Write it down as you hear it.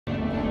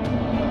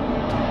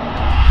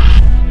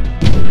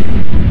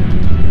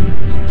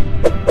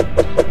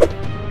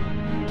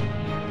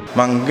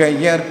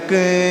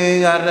மங்கையர்க்கு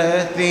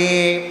அரசி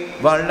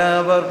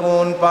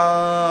வளவர்கோன்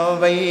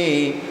பாவை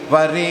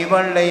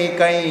வரிவளை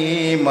கை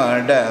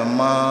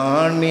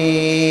மடமானி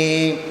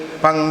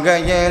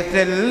பங்கைய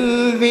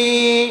செல்வி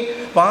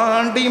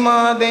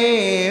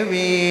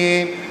பாண்டிமாதேவி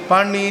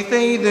பணி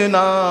செய்து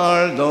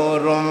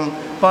நாள்தோறும்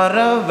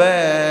பரவ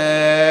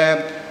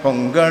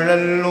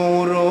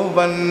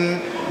பொங்கழல்லூருவன்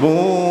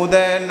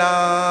பூதநாயகனால்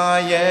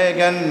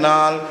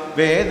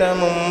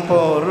வேதமும்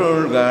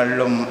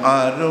பொருள்களும்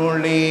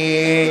அருளி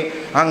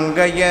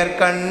அங்கையர்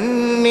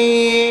கண்ணி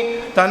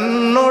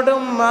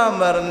தன்னோடும்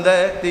அமர்ந்த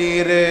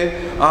திரு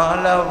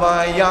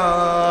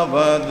ஆலவாயாவதும்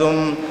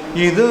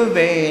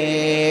இதுவே.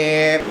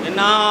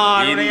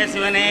 என்னாருடைய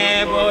சிவனே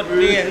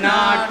போற்றி,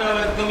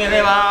 எந்நாட்டவர்க்கும்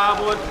இறைவா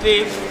போற்றி,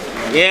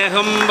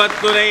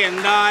 ஏகம்பத்துரை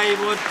எந்தாய்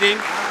போற்றி,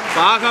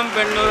 பாகம்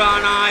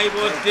பெண்ணுரானாய்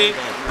போற்றி,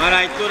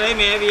 மராய்த்துறை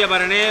மேவிய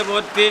பரணே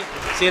போற்றி,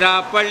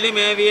 சிராப்பள்ளி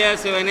மேவிய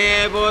சிவனே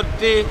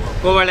போற்றி,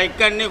 குவளை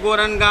கண்ணி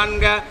கூரன்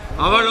காண்க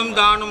அவளும்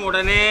தானும்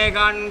உடனே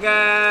காண்க.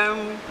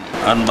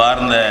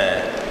 அன்பார்ந்த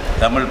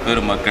தமிழ்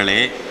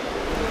பெருமக்களே,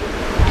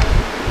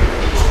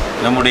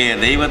 நம்முடைய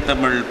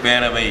தெய்வத்தமிழ்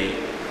பேரவை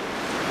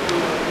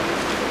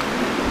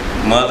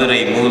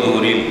மதுரை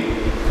மூதூரில்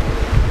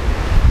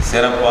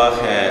சிறப்பாக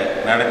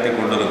நடத்தி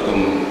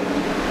கொண்டிருக்கும்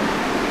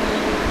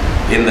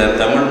இந்த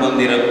தமிழ்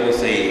மந்திர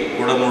பூசை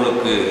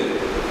குடமுழுக்கு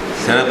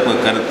சிறப்பு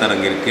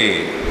கருத்தரங்கிற்கு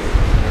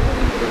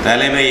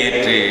தலைமை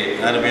ஏற்று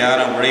அருமையான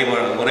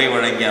உரை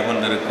வழங்கி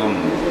அமர்ந்திருக்கும்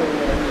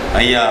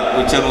ஐயா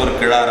குச்சனூர்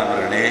கிழார்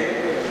அவர்களே,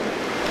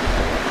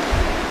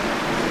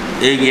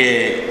 இங்கே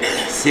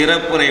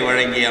சிறப்புரை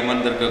வழங்கி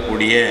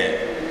அமர்ந்திருக்கக்கூடிய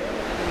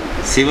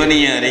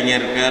சிவனிய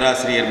அறிஞர்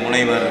பேராசிரியர்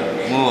முனைவர்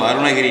மு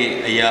அருணகிரி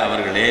ஐயா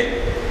அவர்களே,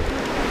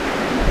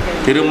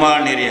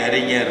 திருமாநெறி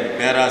அறிஞர்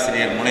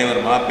பேராசிரியர் முனைவர்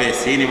மாப்பே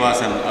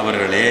சீனிவாசன்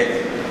அவர்களே,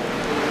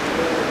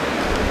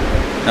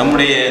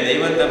 நம்முடைய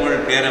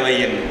தெய்வத்தமிழ்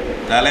பேரவையின்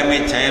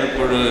தலைமைச்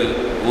செயற்குழு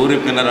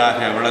உறுப்பினராக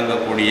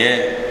விளங்கக்கூடிய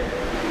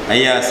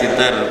ஐயா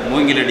சித்தர்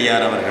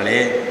மூங்கிலடியார்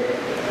அவர்களே,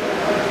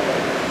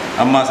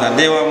 அம்மா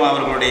சத்யபாமா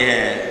அவர்களுடைய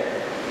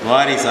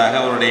வாரிசாக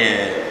அவருடைய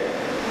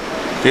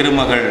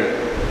திருமகள்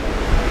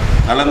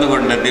கலந்து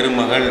கொண்ட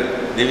திருமகள்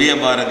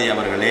திவ்யபாரதி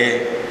அவர்களே,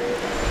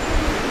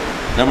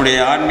 நம்முடைய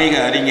ஆன்மீக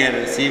அறிஞர்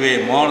சிவே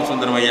மோகன்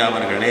சுந்தரம் ஐயா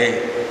அவர்களே,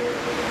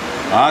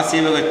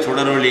 ஆசீவக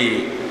சுடரொளி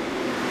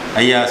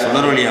ஐயா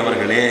சுடரொளி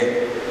அவர்களே,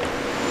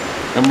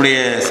 நம்முடைய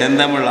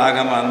செந்தமிழ்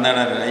ஆகம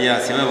அந்தணர் ஐயா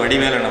சிவ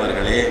வடிவேலன்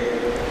அவர்களே,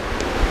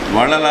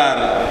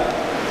 வள்ளலார்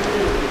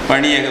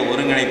பணியக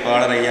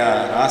ஒருங்கிணைப்பாளர் ஐயா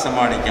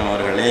ராசமாணிக்கம்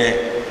அவர்களே,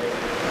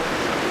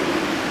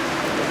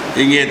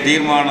 இங்கே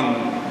தீர்மானம்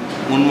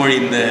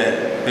முன்மொழிந்த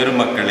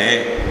பெருமக்களே,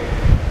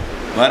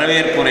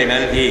 வரவேற்புரை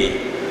நல்கி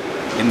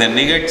இந்த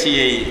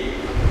நிகழ்ச்சியை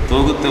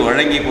தொகுத்து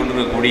வழங்கி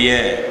கொண்டிருக்கக்கூடிய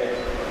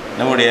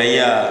நம்முடைய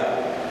ஐயா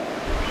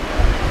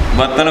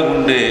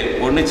வத்தலகுண்டு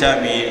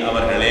பொன்னுச்சாமி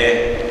அவர்களே,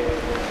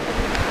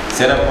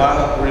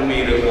 சிறப்பாக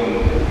குழுமியிருக்கும்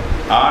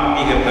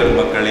ஆன்மீக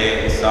பெருமக்களே,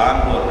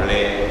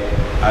 சான்றோர்களே,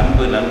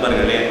 அன்பு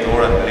நண்பர்களே,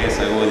 தோழர்களே,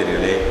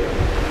 சகோதரிகளே,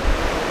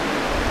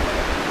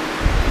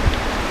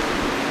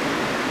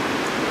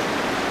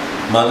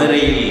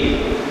 மதுரையில்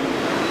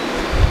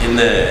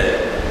இந்த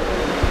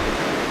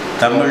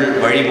தமிழ்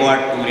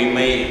வழிபாட்டு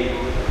உரிமை,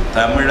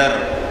 தமிழர்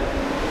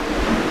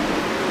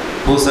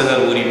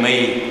பூசகர் உரிமை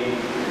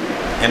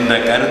என்ற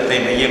கருத்தை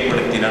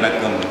மையப்படுத்தி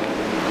நடக்கும்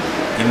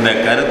இந்த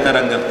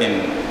கருத்தரங்கத்தின்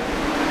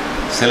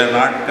சில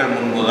நாட்கள்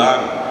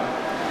முன்புதான்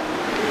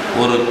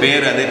ஒரு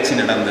பேரதிர்ச்சி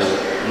நடந்தது.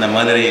 இந்த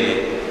மதுரையில்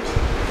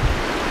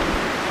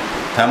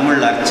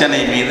தமிழ்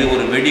அர்ச்சனை மீது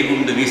ஒரு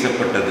வெடிகுண்டு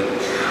வீசப்பட்டது.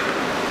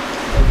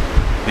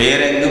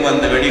 வேறெங்கும்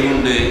அந்த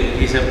வெடிகுண்டு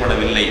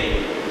வீசப்படவில்லை.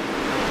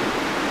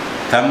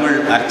 தமிழ்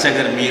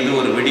அர்ச்சகர் மீது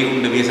ஒரு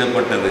வெடிகுண்டு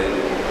வீசப்பட்டது.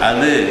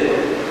 அது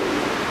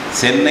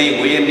சென்னை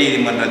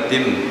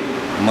உயர்நீதிமன்றத்தின்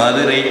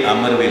மதுரை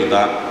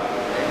அமர்வில்தான்.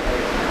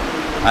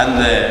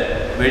 அந்த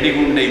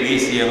வெடிகுண்டை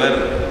வீசியவர்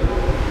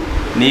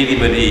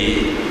நீதிபதி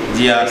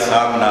ஜி.ஆர்.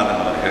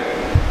 சாமிநாதன் அவர்கள்.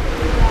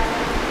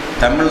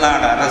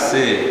 தமிழ்நாடு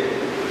அரசு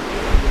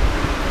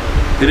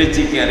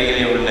திருச்சிக்கு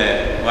அருகிலே உள்ள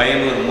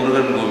வயலூர்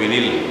முருகன்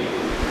கோவிலில்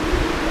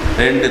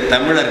 2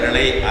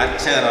 தமிழர்களை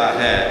அர்ச்சகராக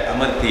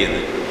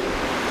அமர்த்தியது.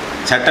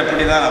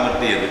 சட்டப்படி தான்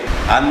அமர்த்தியது.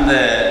 அந்த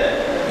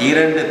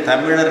 2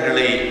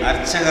 தமிழர்களை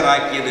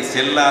அர்ச்சகராக்கியது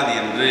செல்லாது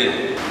என்று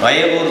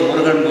வயலூர்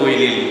முருகன்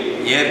கோயிலில்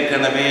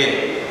ஏற்கனவே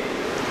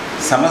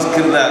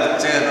சமஸ்கிருத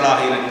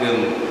அர்ச்சகர்களாக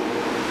இருக்கும்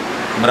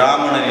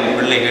பிராமணரின்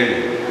பிள்ளைகள்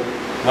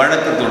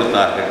வழக்கு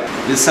தொடுத்தார்கள்.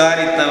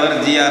 விசாரித்தவர்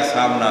ஜி.ஆர்.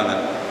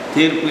 சாமிநாதன்.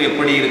 தீர்ப்பு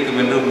எப்படி இருக்கும்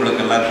என்று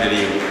உங்களுக்கெல்லாம்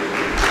தெரியும்.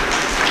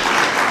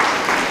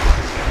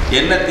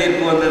 என்ன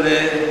தீர்ப்பு வந்தது?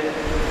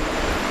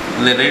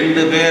 இந்த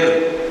 2 பேர்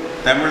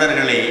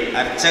தமிழர்களை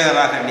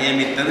அர்ச்சகராக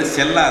நியமித்தது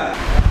செல்லாது.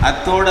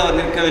 அத்தோடு அவர்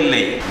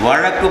நிற்கவில்லை.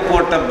 வழக்கு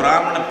போட்ட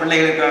பிராமண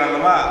பிள்ளைகள்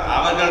இருக்கிறார்களவா,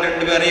 அவர்கள்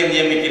 2 பேரையும்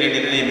நியமிக்கிறேன்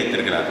என்று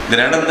நியமித்திருக்கிறார். இது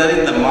நடந்தது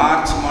இந்த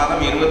மார்ச்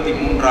மாதம்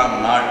 23ஆம்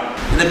நாள்.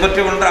 இதை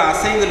பற்றி ஒன்றும்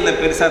அசைவு இல்லை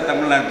பெருசாக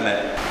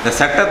தமிழ்நாட்டில். இந்த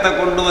சட்டத்தை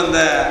கொண்டு வந்த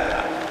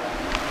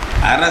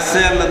அரசு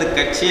அல்லது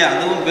கட்சி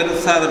அதுவும்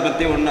பெருசாக அதை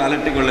பற்றி ஒன்றும்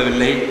அலட்டிக்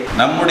கொள்ளவில்லை.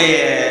 நம்முடைய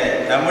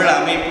தமிழ்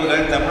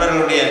அமைப்புகள்,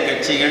 தமிழர்களுடைய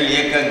கட்சிகள்,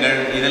 இயக்கங்கள்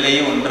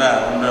இதிலேயும்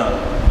ஒன்றும்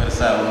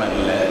பெருசாக ஒன்றும்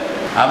இல்லை.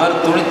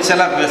 அவர்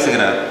துணிச்சலாக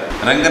பேசுகிறார்.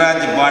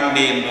 ரங்கராஜ்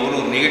பாண்டே என்பவர்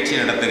ஒரு நிகழ்ச்சி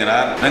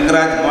நடத்துகிறார்.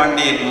 ரங்கராஜ்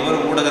பாண்டே என்பவர்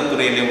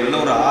ஊடகத்துறையிலே உள்ள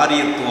ஒரு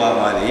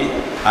ஆரியத்துவவாதி.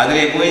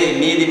 அதிலே போய்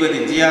நீதிபதி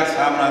ஜிஆர்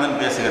சாமிநாதன்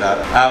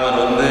பேசுகிறார். அவர்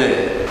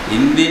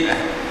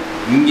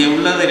இங்கே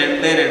உள்ளது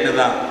ரெண்டு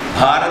தான்,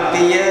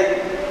 பாரதிய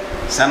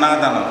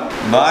சனாதனம்,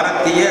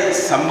 பாரதிய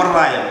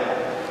சம்பிரதாயம்.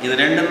 இது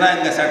ரெண்டும் தான்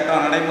இங்கே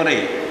சட்டம் நடைமுறை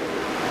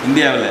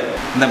இந்தியாவில்.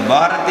 இந்த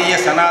பாரதிய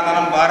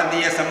சனாதனம்,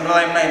 பாரதிய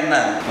சம்பிரதாயம்னா என்ன?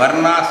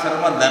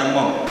 வர்ணாசிரம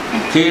தர்மம்,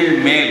 கீழ்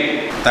மேல்,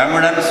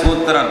 தமிழன்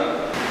சூத்திரன்,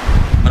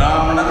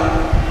 பிராமணன்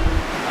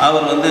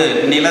அவர்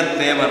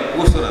நிலத்தேவர்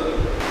பூசுரர்,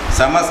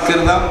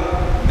 சமஸ்கிருதம்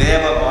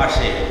தேவ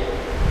பாஷை,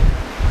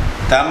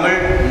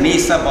 தமிழ்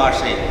நீச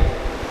பாஷை.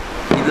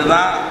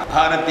 இதுதான்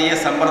பாரதிய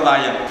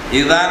சம்பிரதாயம்.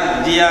 இதுதான்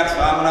ஜிஆர்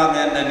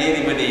சுவாமிநாதன் என்ற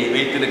நீதிபதி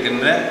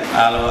வைத்திருக்கின்ற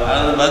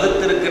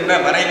வகுத்திருக்கின்ற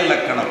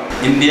வரைவிலக்கணம்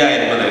இந்தியா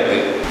என்பதற்கு.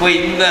 இப்போ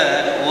இந்த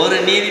ஒரு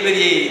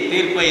நீதிபதியை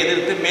தீர்ப்பை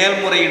எதிர்த்து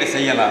மேல்முறையீடு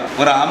செய்யலாம்,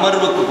 ஒரு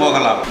அமர்வுக்கு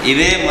போகலாம்.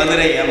 இதே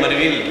மதுரை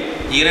அமர்வில்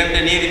 2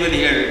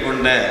 நீதிபதிகள்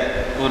கொண்ட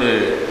ஒரு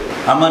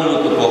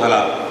அமர்வுக்கு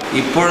போகலாம்.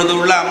 இப்பொழுது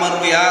உள்ள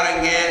அமர்வு யார்?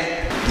 அங்கே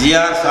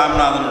ஜிஆர்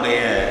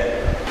சாமிநாதனுடைய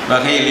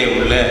வகையிலே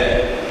உள்ள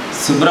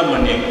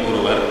சுப்பிரமணியம்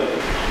ஒருவர்,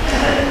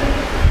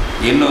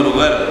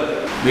 இன்னொருவர்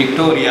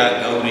விக்டோரியா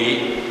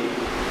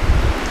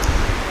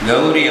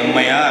கௌரி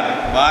அம்மையார்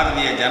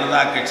பாரதிய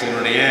ஜனதா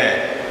கட்சியினுடைய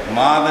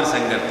மாதர்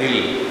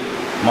சங்கத்தில்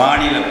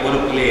மாநில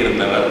பொறுப்பிலே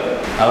இருந்தவர்.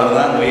 அவர்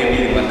தான் உயர்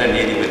நீதிமன்ற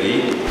நீதிபதி.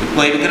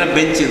 இப்போ இருக்கிற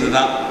பெஞ்ச்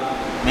இதுதான்.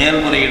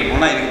 மேல்முறையீடு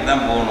போனால் இதுக்கு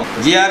தான் போகணும்.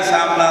 ஜிஆர்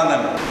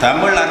சாமிநாதன்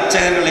தமிழ்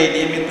அர்ச்சகர்களை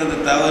நியமித்தது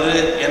தவறு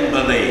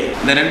என்பதை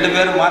இந்த 2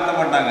 பேரும் மாற்ற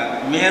மாட்டாங்க,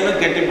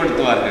 மேலும்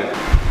கெட்டிப்படுத்துவார்கள்.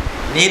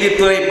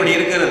 நீதித்துறை இப்படி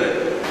இருக்கிறது.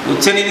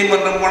 உச்ச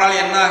நீதிமன்றம் போனால்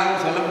என்ன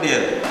ஆகும் சொல்ல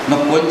முடியாது.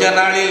 இன்னும் கொஞ்ச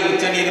நாளில்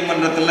உச்ச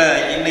நீதிமன்றத்தில்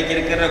இன்னைக்கு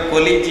இருக்கிற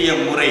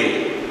கொலீஜியம் முறை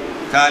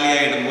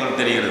காலியாகிடும் போல்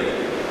தெரிகிறது.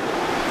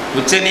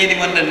 உச்ச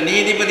நீதிமன்ற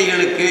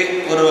நீதிபதிகளுக்கு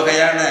ஒரு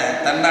வகையான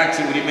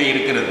தன்னாட்சி உரிமை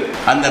இருக்கிறது.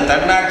 அந்த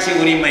தன்னாட்சி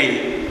உரிமை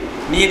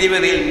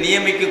நீதிபதியில்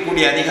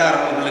நியமிக்கக்கூடிய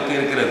அதிகாரம் அவர்களுக்கு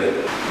இருக்கிறது.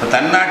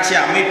 தன்னாட்சி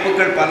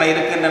அமைப்புகள் பல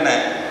இருக்கின்றன.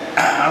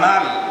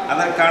 ஆனால்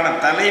அதற்கான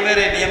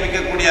தலைவரை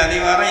நியமிக்கக்கூடிய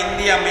அதிகாரம்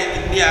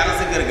இந்திய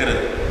அரசுக்கு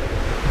இருக்கிறது.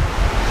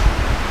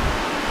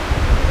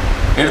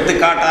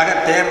 எடுத்துக்காட்டாக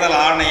தேர்தல்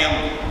ஆணையம்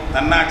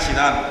தன்னாட்சி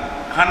தான்.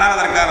 ஆனால்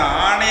அதற்கான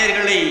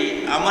ஆணையர்களை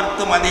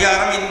அமர்த்தும்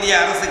அதிகாரம் இந்திய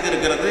அரசுக்கு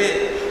இருக்கிறது,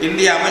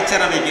 இந்திய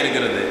அமைச்சரவைக்கு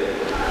இருக்கிறது.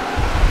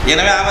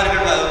 எனவே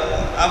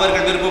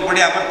அவர்கள்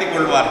விருப்பப்படி அமர்த்திக்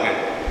கொள்வார்கள்.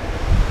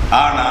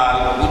 ஆனால்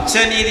உச்ச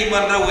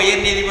நீதிமன்ற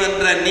உயர்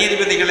நீதிமன்ற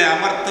நீதிபதிகளை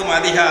அமர்த்தும்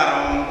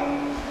அதிகாரம்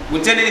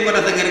உச்ச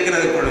நீதிமன்றத்துக்கு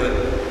இருக்கிறது. இப்பொழுது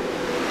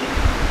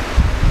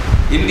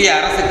இந்திய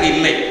அரசுக்கு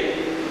இல்லை.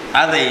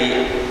 அதை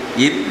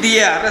இந்திய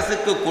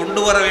அரசுக்கு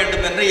கொண்டு வர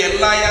வேண்டும் என்று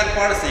எல்லா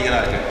ஏற்பாடு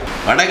செய்கிறார்கள்.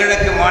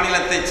 வடகிழக்கு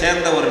மாநிலத்தைச்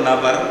சேர்ந்த ஒரு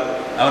நபர்,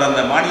 அவர்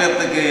அந்த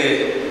மாநிலத்துக்கு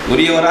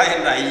உரியவரா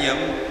என்ற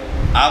ஐயம்.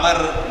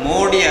 அவர்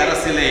மோடி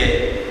அரசிலே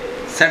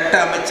சட்ட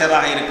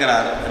அமைச்சராக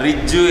இருக்கிறார்.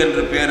 ரிஜ்ஜு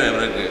என்று பேர்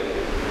அவருக்கு.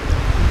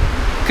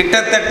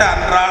 கிட்டத்தட்ட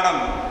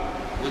அன்றாடம்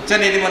உச்ச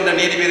நீதிமன்ற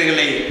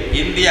நீதிபதிகளை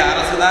இந்திய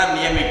அரசு தான்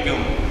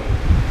நியமிக்கும்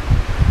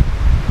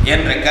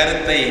என்ற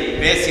கருத்தை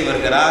பேசி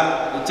வருகிறார்.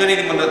 உச்ச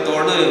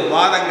நீதிமன்றத்தோடு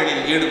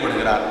வாதங்களில்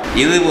ஈடுபடுகிறார்.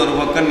 இது ஒரு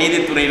பக்கம்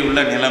நீதித்துறையில்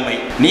உள்ள நிலைமை.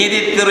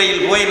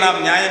 நீதித்துறையில் போய் நாம்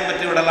நியாயம்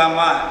பெற்று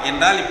விடலாமா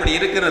என்றால் இப்படி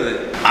இருக்கிறது.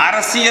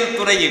 அரசியல்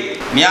துறையில்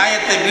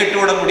நியாயத்தை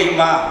மீட்டுவிட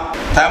முடியுமா?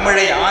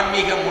 தமிழை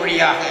ஆன்மீக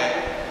மொழியாக,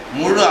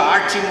 முழு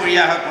ஆட்சி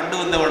மொழியாக கொண்டு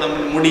வந்துவிட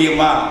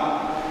முடியுமா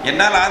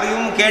என்றால்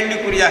அதுவும்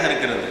கேள்விக்குறியாக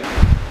இருக்கிறது.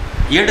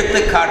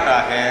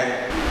 எடுத்துக்காட்டாக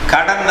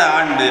கடந்த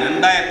ஆண்டு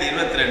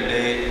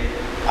 2022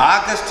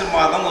 ஆகஸ்ட்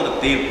மாதம் ஒரு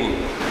தீர்ப்பு.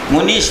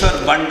 முனீஸ்வர்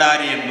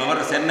பண்டாரி என்பவர்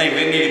சென்னை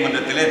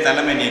உயர்நீதிமன்றத்திலே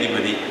தலைமை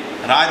நீதிபதி,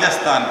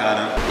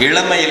 ராஜஸ்தான்காரர்.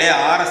 இளமையிலே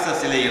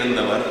RSSல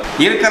இருந்தவர்.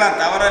 இருக்கலாம்,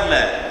 தவறல்ல.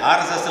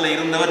 RSSல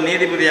இருந்தவர்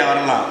நீதிபதியாக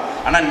வரலாம்.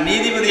 ஆனால்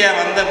நீதிபதியாக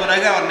வந்த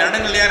பிறகு அவர்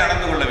நடுநிலையாக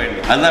நடந்து கொள்ள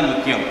வேண்டும். அதுதான்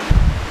முக்கியம்.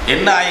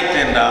 என்ன ஆயிற்று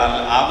என்றால்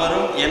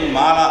அவரும் என்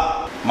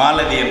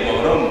மாலதி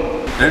என்பவரும்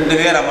 2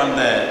 பேர்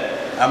அமர்ந்த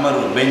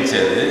அமர்வு பெஞ்ச்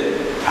அது.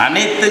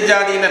 அனைத்து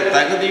ஜாதியினர்,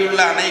 தகுதியுள்ள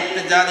அனைத்து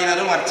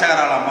ஜாதியினரும்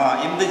அர்ச்சகராலாமா?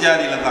 இந்து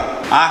ஜாதியில் தான்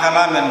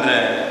ஆகலாம் என்ற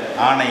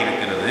ஆணை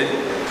இருக்கிறது.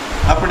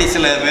 அப்படி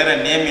சில பேரை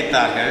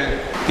நியமித்தார்கள்,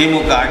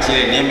 திமுக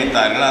ஆட்சியை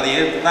நியமித்தார்கள். அதை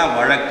எதிர்த்து தான்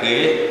வழக்கு.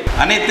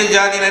 அனைத்து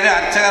ஜாதியினரை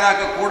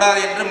அர்ச்சகராக்க கூடாது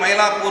என்று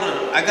மயிலாப்பூர்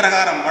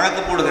அக்ரஹாரம்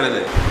வழக்கு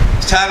போடுகிறது.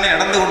 விசாரணை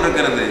நடந்து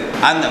கொண்டிருக்கிறது.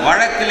 அந்த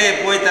வழக்கிலே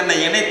போய் தன்னை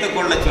இணைத்துக்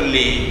கொள்ள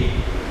சொல்லி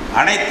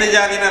அனைத்து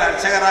ஜாதியினர்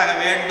அர்ச்சகராக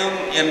வேண்டும்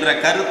என்ற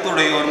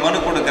கருத்துடைய ஒரு மனு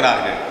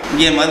கொடுக்கிறார்கள்.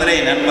 இங்கே மதுரை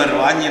நண்பர்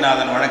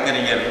வாஞ்சிநாதன்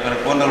வழக்கறிஞர்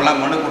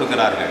போன்றவர்களாம் மனு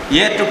கொடுக்கிறார்கள்.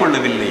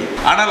 ஏற்றுக்கொள்ளவில்லை.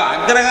 ஆனால்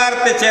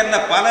அக்ரஹாரத்தை சேர்ந்த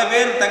பல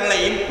பேர் தங்களை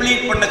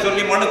இம்ப்ளீட் பண்ண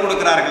சொல்லி மனு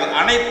கொடுக்கிறார்கள்.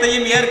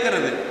 அனைத்தையும்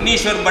ஏற்கிறது.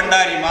 முனீஸ்வர்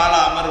பண்டாரி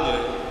மாலா அமர்வு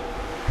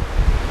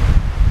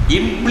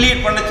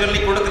இம்ப்ளீட் பண்ண சொல்லி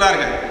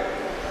கொடுக்கிறார்கள்.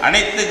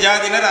 அனைத்து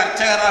ஜாதியினர்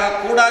அர்ச்சகராக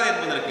கூடாது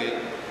என்பதற்கு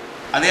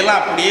அதையெல்லாம்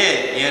அப்படியே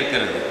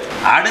ஏற்கிறது.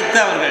 அடுத்து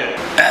அவர்கள்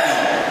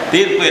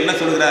தீர்ப்பு என்ன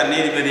சொல்கிறார்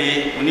நீதிபதி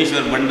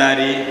முனீஸ்வர்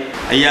பண்டாரி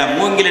ஐயா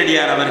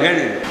மூங்கிலடியார் அவர்கள்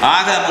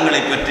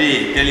ஆகமங்களை பற்றி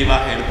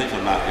தெளிவாக எடுத்து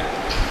சொன்னார்கள்.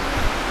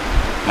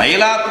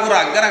 மயிலாப்பூர்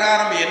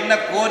அக்ரஹாரம் என்ன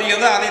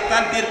கோரியதோ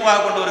அதைத்தான்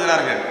தீர்ப்பாக கொண்டு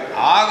வருகிறார்கள்.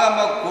 ஆகம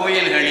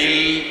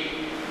கோயில்களில்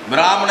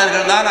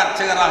பிராமணர்கள் தான்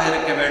அர்ச்சகராக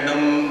இருக்க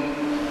வேண்டும்,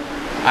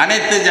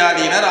 அனைத்து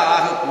ஜாதியினர்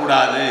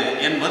ஆகக்கூடாது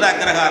என்பது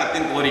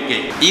அக்ரஹாரத்தின் கோரிக்கை.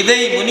 இதை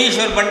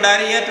முனீஸ்வர்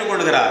பண்டாரி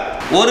ஏற்றுக்கொள்கிறார்.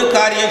 ஒரு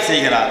காரியம்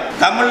செய்கிறார்.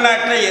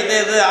 தமிழ்நாட்டில் எது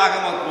எது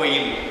ஆகம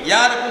கோயில்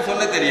யாருக்கும்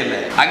சொல்ல தெரியல,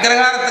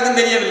 அக்ரஹாரத்துக்கும்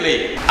தெரியவில்லை,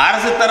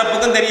 அரசு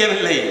தரப்புக்கும்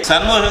தெரியவில்லை.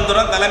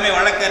 சண்முகசுந்தரம் தலைமை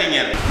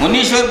வழக்கறிஞர்.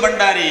 முனீஸ்வர்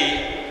பண்டாரி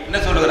என்ன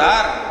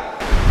சொல்கிறார்,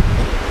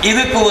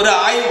 இதுக்கு ஒரு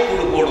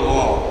ஆய்வுக்குழு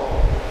போடுவோம்.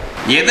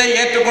 எதை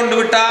ஏற்றுக்கொண்டு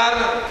விட்டார்?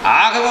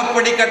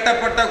 ஆகமப்படி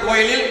கட்டப்பட்ட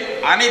கோயிலில்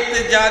அனைத்து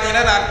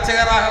ஜாதியினர்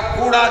அர்ச்சகராக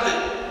கூடாது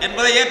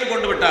என்பதை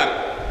ஏற்றுக்கொண்டு விட்டார்.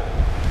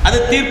 அது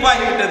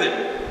தீர்ப்பாகிவிட்டது.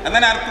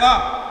 அதன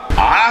அர்த்தம்,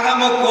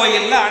 ஆகம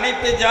கோயில்ல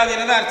அனைத்து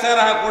ஜாதியினர்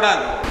அர்ச்சகராக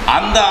கூடாது.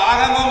 அந்த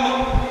ஆகமம்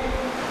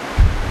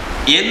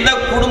எந்த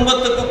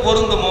குடும்பத்துக்கு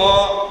பொருந்துமோ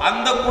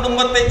அந்த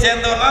குடும்பத்தை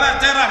சேர்ந்தவர் தான்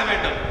அர்ச்சகராக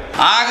வேண்டும்.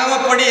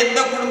 ஆகமப்படி எந்த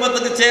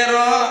குடும்பத்துக்கு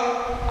சேரும்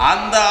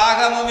அந்த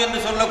ஆகமம் என்று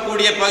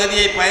சொல்லக்கூடிய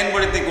பகுதியை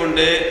பயன்படுத்தி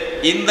கொண்டு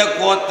இந்த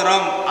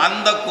கோத்திரம்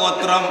அந்த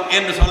கோத்திரம்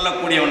என்று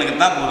சொல்லக்கூடியவனுக்கு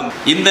தான் பொருந்தும்.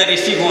 இந்த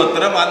ரிஷி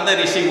கோத்திரம் அந்த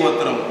ரிஷி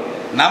கோத்திரம்.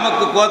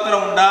 நமக்கு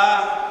கோத்திரம் உண்டா?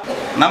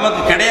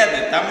 நமக்கு கிடையாது.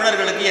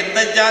 தமிழர்களுக்கு எந்த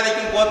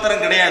ஜாதிக்கும்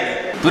கோத்திரம் கிடையாது.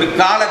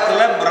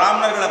 பிற்காலத்தில்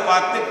பிராமணர்களை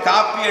பார்த்து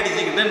காப்பி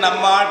அடிச்சுக்கிட்டு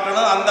நம்ம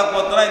ஆட்களும் அந்த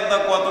கோத்திரம் இந்த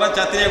கோத்திரம்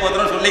சத்திரிய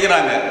கோத்திரம்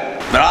சொல்லிக்கிறாங்க.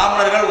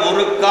 பிராமணர்கள்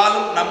ஒரு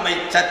காலம் நம்மை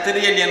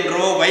சத்திரியன்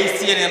என்றோ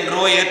வைசியன்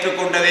என்றோ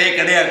ஏற்றுக்கொண்டதே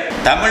கிடையாது.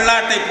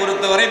 தமிழ்நாட்டை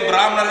பொறுத்தவரை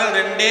பிராமணர்கள்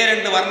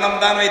 2 வர்ணம்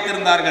தான்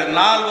வைத்திருந்தார்கள்,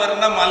 4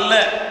 வர்ணம் அல்ல.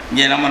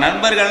 இங்கே நம்ம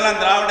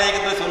நண்பர்கள்லாம் திராவிட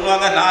இயக்கத்தை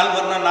சொல்லுவாங்க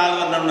 4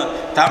 வர்ணம்னு.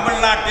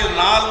 தமிழ்நாட்டில்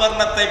 4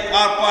 வர்ணத்தை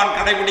பார்ப்பான்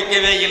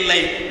கடைபிடிக்கவே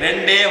இல்லை.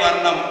 2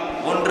 வர்ணம்.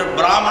 ஒன்று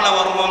பிராமண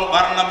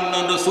வர்ணம்,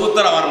 இன்னொன்று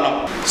சூத்திர வர்ணம்.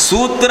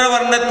 சூத்திர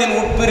வர்ணத்தின்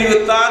உட்பிரிவு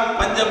தான்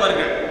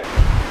பஞ்சமர்கள்.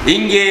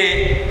 இங்கே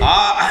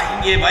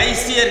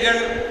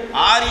வைசியர்கள்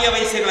ஆரிய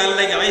வைசியர்கள்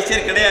அல்ல. இங்கே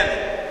வைசியர் கிடையாது,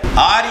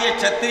 ஆரிய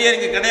சத்திரியர்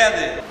இங்கே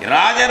கிடையாது.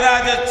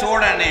 ராஜராஜ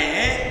சோழனே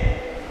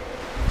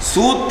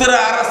சூத்திர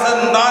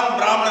அரசன் தான்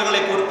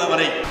பிராமணர்களை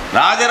பொறுத்தவரை.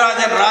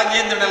 ராஜராஜன்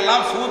ராஜேந்திரன்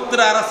எல்லாம் சூத்திர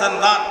அரசன்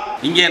தான்.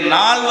 இங்கே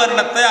 4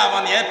 வர்ணத்தை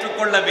அவன்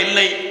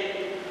ஏற்றுக்கொள்ளவில்லை.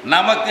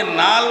 நமக்கு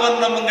 4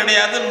 வர்ணமும்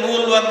கிடையாது,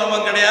 நூல்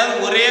வர்ணமும் கிடையாது,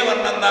 ஒரே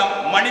வர்ணம் தான்,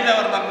 மனித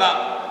வர்ணம் தான்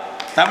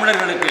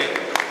தமிழர்களுக்கு.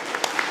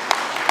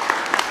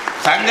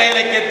 சங்க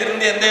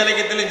இலக்கியத்திலிருந்து எந்த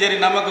இலக்கியத்திலும் சரி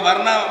நமக்கு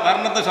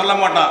வர்ணத்தை சொல்ல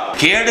மாட்டோம்.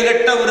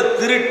 கேடுகட்ட ஒரு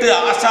திருட்டு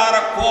ஆசார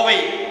கோவை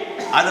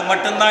அது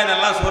மட்டும்தான்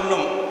இதெல்லாம்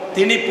சொல்லும்.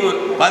 திணிப்பு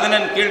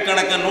 11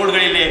 கீழ்கணக்கு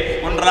நூல்களிலே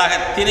ஒன்றாக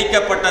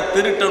திணிக்கப்பட்ட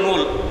திருட்டு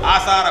நூல்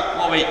ஆசார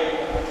கோவை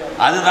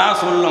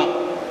அதுதான் சொல்லும்.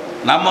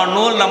 நம்ம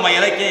நூல் நம்ம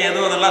இலக்கியம்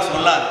எதுவும் இதெல்லாம்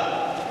சொல்லாது.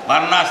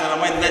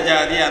 வர்ணாசிரமம் இந்த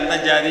ஜாதி அந்த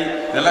ஜாதி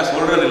இதெல்லாம்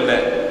சொல்றது இல்லை.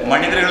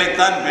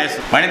 மனிதர்களைத்தான்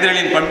பேசும்,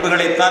 மனிதர்களின்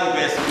பண்புகளைத்தான்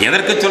பேசும்.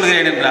 எதற்கு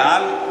சொல்கிறேன்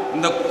என்றால்,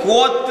 இந்த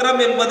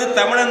கோத்திரம் என்பது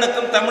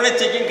தமிழனுக்கும்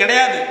தமிழச்சிக்கும்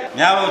கிடையாது.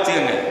 ஞாபகம்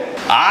வச்சுக்கோங்க.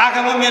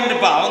 ஆகமம் என்று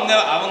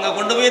அவங்க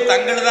கொண்டு போய்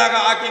தங்களதாக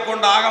ஆக்கி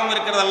கொண்ட ஆகமம்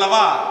இருக்கிறது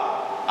அல்லவா,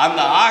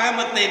 அந்த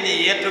ஆகமத்தை நீ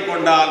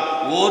ஏற்றுக்கொண்டால்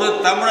ஒரு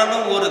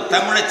தமிழனும் ஒரு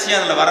தமிழச்சியும்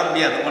அதில் வர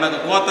முடியாது. உனக்கு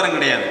கோத்திரம்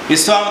கிடையாது.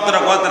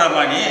 விஸ்வாமித்திர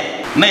கோத்திரமா நீ?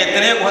 இன்னும்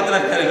எத்தனையோ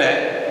கோத்திரம் தெரியல,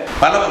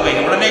 பல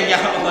உடனே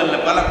ஞாபகம் இல்லை,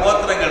 பல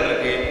கோத்திரங்கள்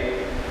இருக்கு.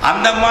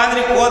 அந்த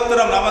மாதிரி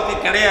கோத்திரம் நமக்கு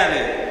கிடையாது.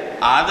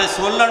 அதை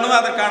சொல்லணும்,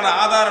 அதற்கான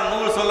ஆதாரம்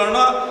நூல்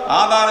சொல்லணும்,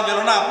 ஆதாரம்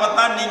சொல்லணும்.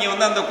 அப்போத்தான்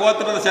நீங்கள் அந்த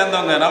கோத்திரத்தை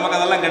சேர்ந்தவங்க. நமக்கு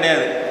அதெல்லாம்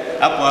கிடையாது.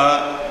 அப்போ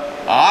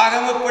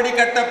ஆகமப்படி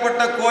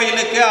கட்டப்பட்ட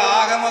கோயிலுக்கு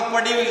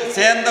ஆகமப்படி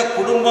சேர்ந்த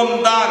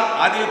குடும்பம்தான்,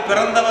 அதில்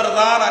பிறந்தவர்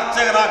தான்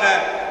அர்ச்சகராக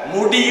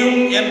முடியும்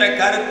என்ற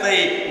கருத்தை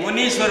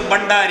முனீஸ்வர்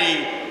பண்டாரி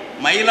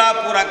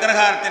மயிலாப்பூர்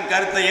அக்ரஹாரத்தின்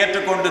கருத்தை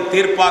ஏற்றுக்கொண்டு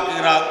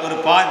தீர்ப்பாக்குகிறார் ஒரு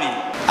பாதி.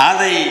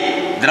 அதை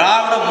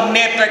திராவிட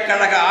முன்னேற்ற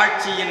கழக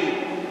ஆட்சியின்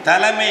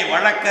தலைமை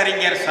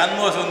வழக்கறிஞர்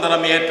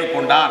சண்முகசுந்தரம்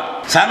ஏற்றுக்கொண்டார்.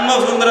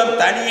 சண்முகசுந்தரம்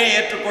தனியே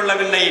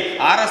ஏற்றுக்கொள்ளவில்லை,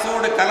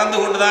 அரசோடு கலந்து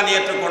கொண்டுதான்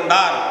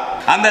ஏற்றுக்கொண்டார்.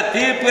 அந்த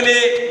தீர்ப்பிலே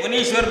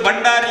முனீஸ்வர்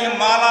பண்டாரியும்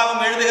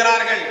மாலாவும்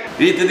எழுதுகிறார்கள்,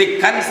 with the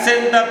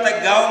consent of the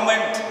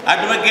government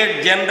advocate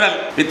general,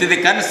 with the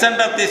consent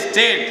of the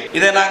state.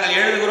 இதை நாங்கள்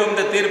எழுதுகிறோம்.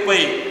 இந்த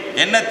தீர்ப்பை.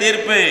 என்ன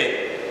தீர்ப்பு?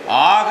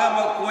 ஆகம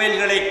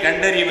கோயில்களை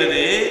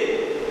கண்டறிவது,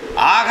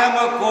 ஆகம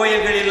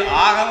கோயில்களில்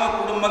ஆகம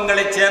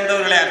குடும்பங்களை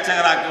சேர்ந்தவர்களை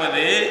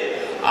அர்ச்சகராக்குவது,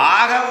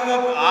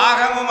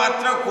 ஆகமம்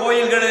அற்ற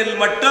கோயில்களில்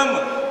மட்டும்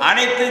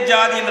அனைத்து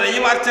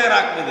ஜாதியினரையும்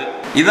அர்ச்சகராக்குவது.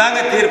 இதாங்க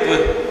தீர்ப்பு.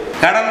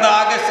 கடந்த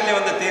ஆகஸ்டில்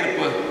வந்த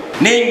தீர்ப்பு.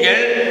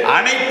 நீங்கள்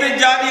அனைத்து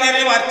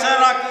ஜாதியினரையும்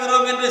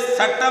அர்ச்சகராக்குகிறோம் என்று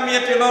சட்டம்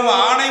இயற்றினோம்,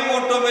 ஆணை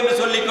போட்டோம் என்று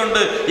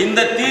சொல்லிக்கொண்டு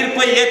இந்த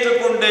தீர்ப்பை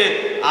ஏற்றுக்கொண்டு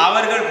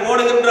அவர்கள்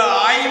போடுகின்ற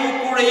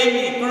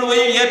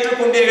குழுவையும்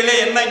ஏற்றுக்கொண்டீர்களே,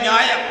 என்ன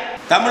நியாயம்?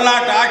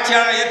 தமிழ்நாட்டு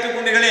ஆட்சியாளர்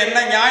ஏற்றுக்கொண்டீர்களே, என்ன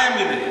நியாயம்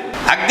இது?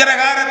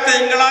 அக்ரஹாரத்தை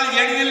எங்களால்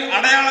எளிதில்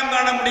அடையாளம்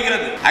காண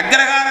முடிகிறது.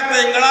 அக்ரஹாரத்தை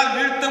எங்களால்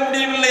வீழ்த்த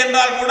முடியவில்லை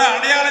என்றால் கூட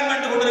அடையாளம்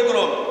கண்டு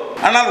கொண்டிருக்கிறோம்.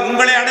 ஆனால்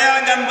உங்களை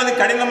அடையாளம் காண்பது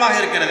கடினமாக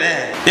இருக்கிறது.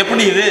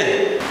 எப்படி இது?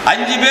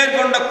 5 பேர்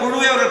கொண்ட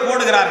குழுவை அவர்கள்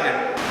போடுகிறார்கள்.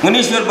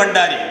 முனீஸ்வர்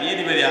பண்டாரி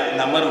நீதிபதி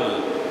அந்த அமர்வு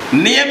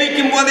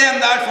நியமிக்கும் போதே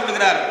அந்த ஆள்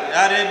சொல்லுகிறார்,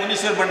 யாரு?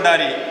 முனீஸ்வர்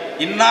பண்டாரி.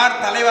 இன்னார்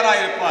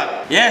தலைவராயிருப்பார்.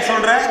 ஏன்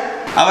சொல்ற?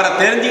 அவரை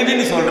தெரிஞ்சுக்கிட்டு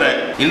நீ சொல்ற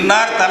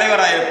இன்னார்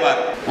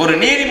தலைவராயிருப்பார். ஒரு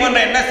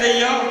நீதிமன்றம் என்ன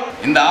செய்யும்?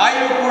 இந்த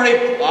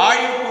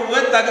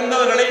ஆய்வுக்குழுவை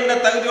தகுந்தவர்களை, இந்த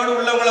தகுதியோடு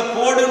உள்ளவங்களை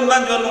போடுன்னு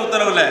தான் சொல்லணும்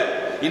உத்தரவுல.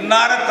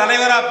 இன்னார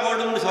தலைவரா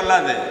போடுன்னு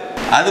சொல்லாது.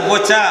 அது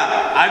போச்சா,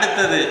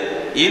 அடுத்தது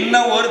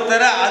இன்னும்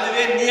ஒருத்தரை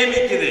அதுவே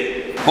நியமிக்குது.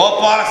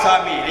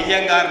 கோபாலசாமி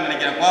ஐயங்கார்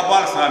நினைக்கிறேன்,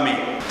 கோபாலசாமி.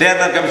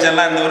 தேர்தல்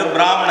கமிஷன்லாம் இருந்தவர்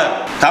பிராமணர்.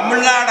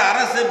 தமிழ்நாடு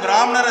அரசு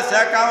பிராமணரை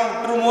சேர்க்காம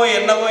விட்டுருமோ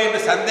என்னவோ என்று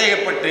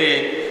சந்தேகப்பட்டு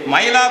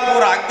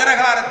மயிலாப்பூர்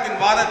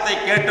அக்ரஹாரத்தின் வாதத்தை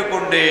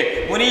கேட்டுக்கொண்டு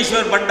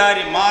முனீஸ்வர்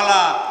பண்டாரி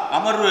மாலா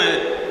அமர்வு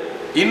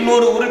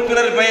இன்னொரு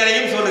உறுப்பினர்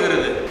பெயரையும்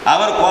சொல்லுகிறது.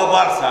 அவர்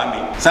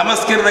கோபாலசாமி.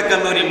 சமஸ்கிருத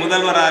கல்லூரி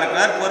முதல்வராக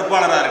இருக்கிறார்,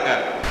 பொறுப்பாளராக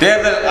இருக்கார்.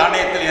 தேர்தல்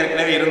ஆணையத்தில்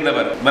ஏற்கனவே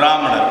இருந்தவர்,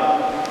 பிராமணர்.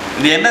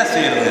 இது என்ன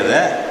செய்யறது?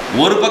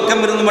 ஒரு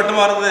பக்கம் இருந்து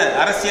மட்டும் வருது.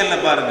 அரசியல்ல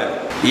பாருங்க,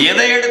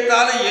 எதை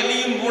எடுத்தாலும்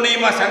எலியும்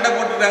பூனையுமா சண்டை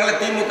போட்டுட்டாங்களே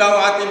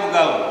திமுகவும்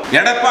அதிமுகவும்.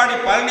 எடப்பாடி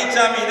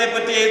பழனிசாமி இதை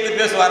பற்றி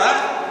எதிர்த்து பேசுவாரா?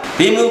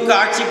 திமுக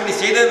ஆட்சி இப்படி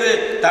செய்தது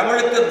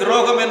தமிழுக்கு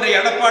துரோகம் என்று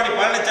எடப்பாடி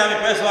பழனிசாமி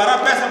பேசுவாரா?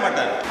 பேச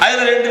மாட்டார்.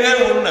 அதுல ரெண்டு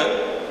பேரும் ஒண்ணு,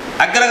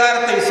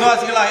 அக்ரஹாரத்தை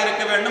விசுவாசிகளாக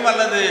இருக்க வேண்டும்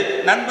அல்லது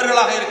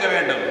நண்பர்களாக இருக்க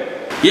வேண்டும்.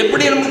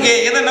 எப்படி நமக்கு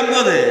எதை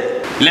நம்புவது?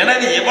 இல்லைன்னா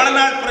இது எவ்வளவு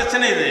நாள்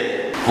பிரச்சனை? இது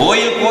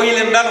கோயில் கோயில்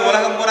என்றால்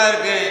உலகம் பூரா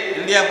இருக்கு,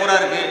 இந்தியா பூரா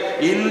இருக்கு.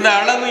 இந்த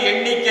அளவு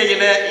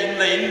எண்ணிக்கையில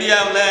இந்த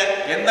இந்தியாவில்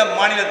எந்த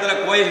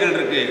மாநிலத்தில் கோயில்கள்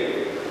இருக்கு?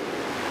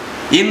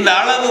 இந்த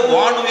அளவு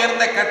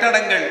வானுயர்ந்த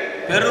கட்டடங்கள்,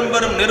 பெரும்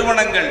பெரும்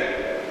நிறுவனங்கள்,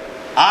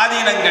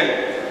 ஆதீனங்கள்,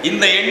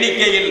 இந்த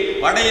எண்ணிக்கையில்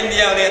வட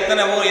இந்தியாவில்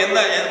எத்தனை எந்த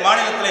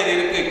மாநிலத்தில் இது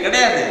இருக்கு?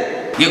 கிடையாது.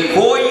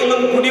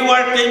 கோயிலும்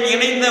குடிவாழ்க்கையும்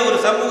இணைந்த ஒரு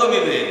சமூகம்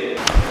இது.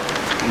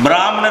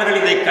 பிராமணர்கள்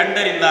இதை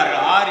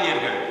கண்டறிந்தார்கள்.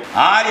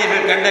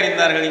 ஆரியர்கள்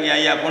கண்டறிந்தார்கள். இங்கே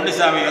ஐயா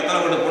பொன்னுசாமி,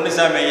 எத்தனை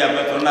பொன்னுசாமி ஐயா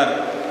சொன்னார்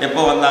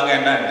எப்போ வந்தாங்க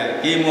என்னன்ட்டு.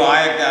 கிமு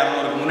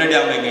 1600 முன்னாடி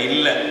அவங்க இங்கே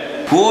இல்லை.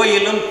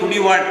 கோயிலும்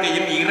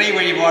குடிவாழ்க்கையும் இறை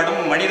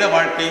வழிபாடும் மனித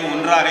வாழ்க்கையும்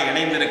ஒன்றாக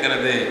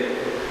இணைந்திருக்கிறது.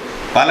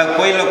 பல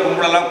கோயிலில்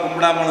கும்பிடலாம்,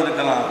 கும்பிடாமல்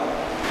இருக்கலாம்.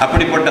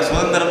 அப்படிப்பட்ட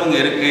சுதந்திரமும்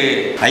இங்கே இருக்கு.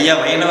 ஐயா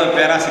வைணவ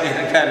பேராசிரியர்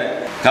இருக்காரு.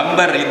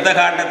 கம்பர் யுத்த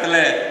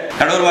காண்டத்தில்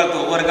கடவுள்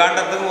வாழ்த்து, ஒவ்வொரு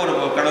காண்டத்துக்கும் ஒரு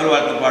கடவுள்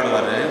வாழ்த்து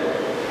பாடுவார்.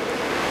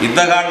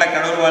 யுத்த காண்ட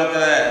கடவுள்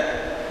வாழ்த்துல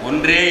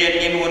ஒன்றே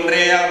எண்ணின்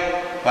ஒன்றேயாம்,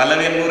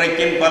 பலவென்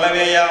உரைக்கின்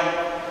பலவேயாம்,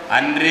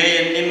 அன்றே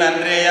எண்ணின்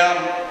அன்றேயாம்,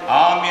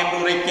 ஆம் என்று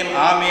உரைக்கின்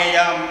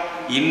ஆமேயாம்,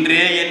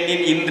 இன்றே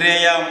எண்ணின்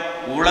இன்றேயாம்,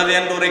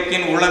 உளதென்று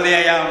உரைக்கின்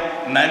உளதேயாம்,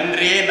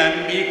 நன்றே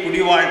நம்பி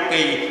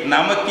குடிவாழ்க்கை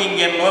நமக்கு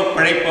இங்கென்னோ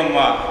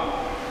பிழைப்பம்மா.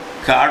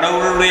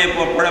 கடவுளுடைய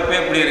பிழைப்பே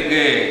எப்படி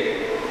இருக்கு?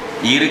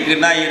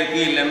 இருக்குன்னா இருக்கு,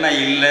 இல்லைன்னா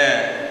இல்லை.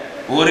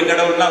 ஒரு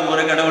கடவுள்னா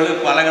ஒரு கடவுள்,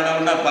 பல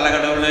கடவுள்னா பல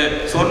கடவுள்.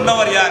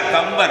 சொன்னவர் யார்?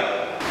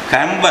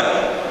 கம்பர்.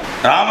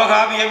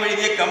 ராமகாவியம்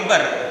எழுதிய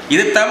கம்பர்.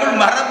 இது தமிழ்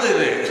மரபு.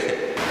 இது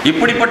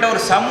இப்படிப்பட்ட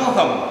ஒரு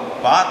சமூகம்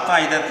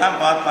இதைத்தான்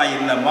பார்த்தான்.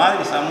 இந்த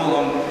மாதிரி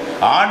சமூகம்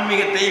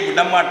ஆன்மீகத்தை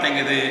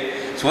விடமாட்டேங்குது,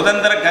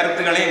 சுதந்திர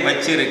கருத்துக்களையும்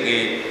வச்சிருக்கு.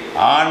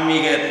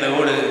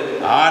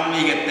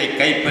 ஆன்மீகத்தை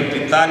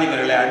கைப்பற்றித்தான்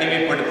இவர்களை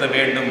அடிமைப்படுத்த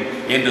வேண்டும்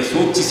என்று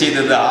சூழ்ச்சி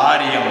செய்தது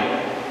ஆரியம்.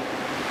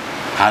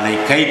 அதை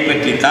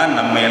கைப்பற்றித்தான்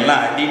நம்ம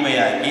எல்லாம்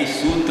அடிமையாக்கி,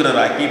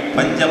 சூத்திரராக்கி,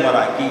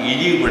 பஞ்சமராக்கி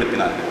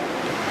இழிவுபடுத்தினார்கள்.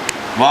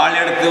 வாள்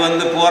எடுத்து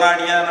வந்து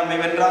போராடியா நம்மை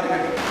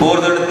வென்றார்கள்,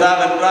 போர் தொடுத்தா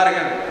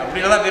வென்றார்கள்.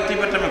 அப்படின்லாம் வெற்றி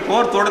பெற்ற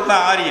போர் தொடுத்தா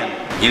ஆரியன்.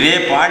 இதே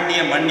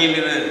பாண்டிய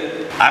மண்ணில்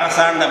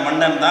அரசாண்ட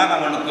மன்னன் தான்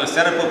அவனுக்கு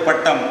சிறப்பு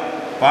பட்டம்,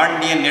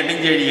 பாண்டியன்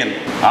நெடுஞ்செழியன்.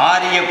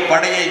 ஆரிய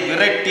படையை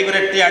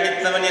விரட்டி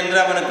அடித்தவன் என்று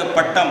அவனுக்கு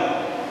பட்டம்.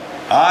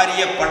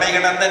 ஆரிய படை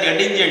கடந்த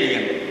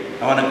நெடுஞ்செழியன்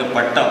அவனுக்கு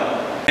பட்டம்.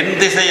 தென்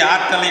திசை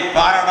ஆற்றலை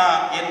பாரடா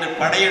என்று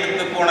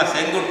படையெடுத்து போன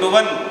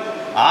செங்குட்டுவன்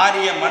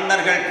ஆரிய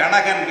மன்னர்கள்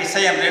கனகன்,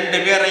 விசயன் 2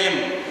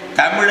 பேரையும்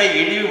தமிழை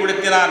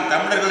இழிவுபடுத்தினான்,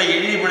 தமிழர்களை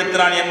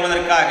இழிவுபடுத்தினான்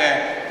என்பதற்காக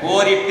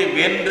போரிட்டு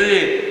வென்று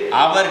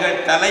அவர்கள்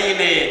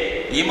தலையிலே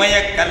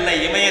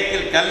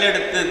இமயத்தில்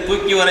கல்லெடுத்து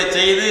தூக்கி வர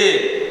செய்து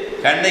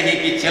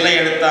கண்ணகிக்கு சிலை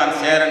எடுத்தான்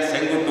சேரன்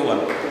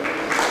செங்குட்டுவன்.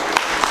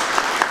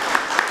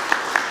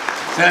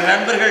 சில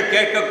நண்பர்கள்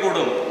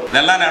கேட்கக்கூடும்,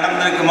 இதெல்லாம்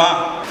நடந்திருக்குமா?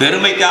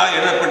 பெருமைக்காக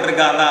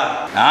எழுதப்பட்டிருக்காதா?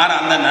 நான்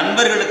அந்த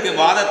நண்பர்களுக்கு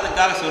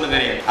வாதத்துக்காக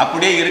சொல்லுகிறேன்.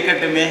 அப்படியே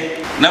இருக்கட்டுமே.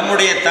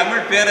 நம்முடைய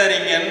தமிழ்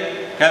பேரறிஞன்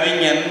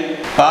கவிஞன்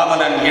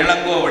பாவலன்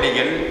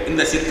இளங்கோவடிகள்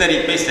இந்த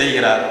சித்தரிப்பை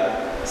செய்கிறார்.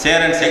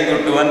 சேரன்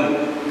செங்குட்டுவன்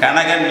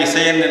கனகன்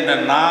விசயன் என்ற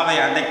நாவை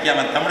அடக்கி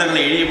அவன்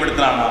தமிழர்களை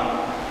இழிவுபடுத்தினானா,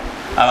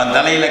 அவன்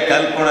தலையில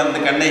கல் கொணர்ந்து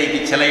கண்ணகிக்கு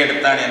சிலை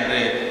எடுத்தான் என்று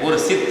ஒரு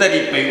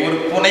சித்தரிப்பை ஒரு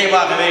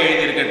புனைவாகவே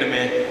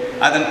எழுதியிருக்கட்டுமே.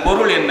 அதன்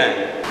பொருள் என்ன?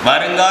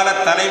 வருங்கால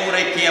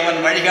தலைமுறைக்கு அவன்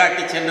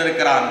வழிகாட்டி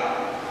சென்றிருக்கிறான்.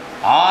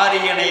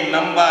 ஆரியனை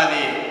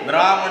நம்பாதே,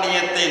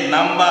 பிராமணியத்தை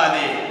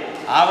நம்பாதே,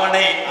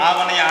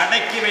 அவனை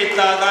அடக்கி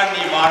வைத்தால்தான்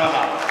நீ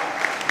வாழலாம்.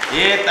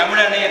 ஏ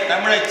தமிழனே,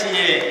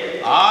 தமிழச்சியே,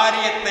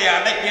 ஆரியத்தை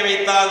அடக்கி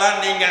வைத்தால்தான்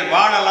நீங்கள்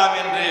வாழலாம்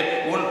என்று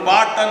உன்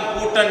பாட்டன்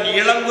கூட்டன்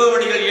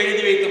இளங்கோவடிகள்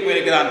எழுதி வைத்து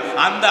போயிருக்கிறான்.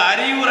 அந்த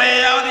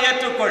அறிவுரையாவது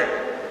ஏற்றுக்கொள்.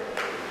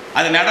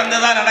 அது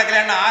நடந்ததா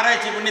நடக்கலன்னு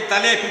ஆராய்ச்சி பண்ணி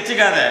தலையை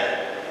பிச்சுக்காத.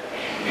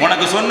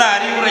 உனக்கு சொன்ன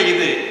அறிவுரை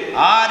இது.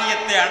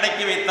 ஆரியத்தை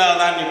அடக்கி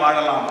வைத்தால்தான் நீ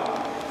வாழலாம்.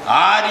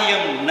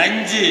 ஆரியம்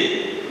நஞ்சு,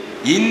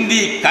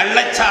 இந்தி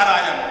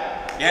கள்ளச்சாராயம்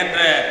என்ற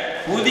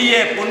புதிய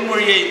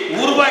பொன்மொழியை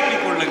உருவாக்கி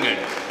கொள்ளுங்கள்.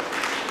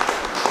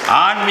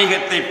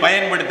 ஆன்மீகத்தை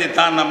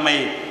பயன்படுத்தித்தான் நம்மை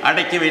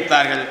அடக்கி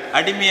வைத்தார்கள்,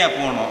 அடிமையாக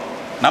போனோம்.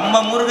 நம்ம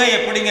முருகன்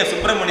எப்படிங்க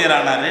சுப்பிரமணியர்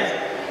ஆனார்?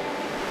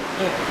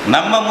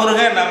 நம்ம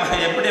முருகன் நம்ம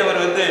எப்படி அவர்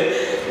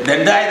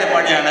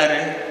தண்டாயுதபாணி ஆனார்?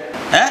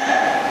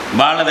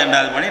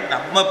 பாலதண்டாயுதபாணி.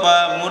 நம்ம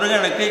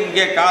முருகனுக்கு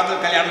இங்கே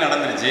காதல் கல்யாணம்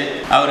நடந்துருச்சு.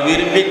 அவர்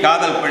விரும்பி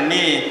காதல்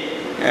பண்ணி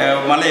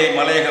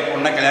மலையக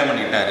பொண்ணை கல்யாணம்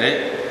பண்ணிக்கிட்டாரு.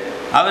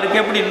 அவருக்கு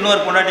எப்படி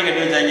இன்னொரு பொண்டாட்டி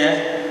கட்டி வச்சாங்க?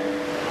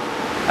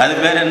 அது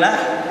பேர் என்ன?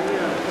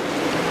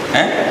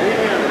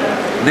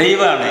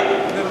 தெய்வ ஆணை.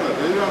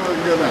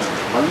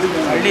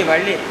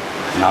 வள்ளி.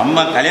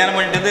 நம்ம கல்யாணம்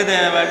பண்ணிட்டது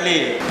வள்ளி.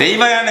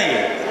 தெய்வ யானை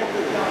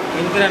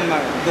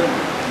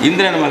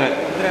இந்திரன் மகள்.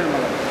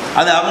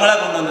 அது அவங்களா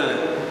கொண்டு வந்தது,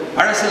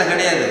 பழசில்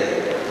கிடையாது.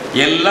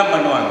 எல்லாம்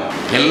பண்ணுவாங்க,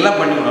 எல்லாம்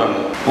பண்ணிவிடுவாங்க.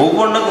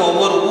 ஒவ்வொன்றுக்கும்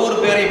ஒவ்வொரு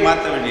ஊர் பேரையும்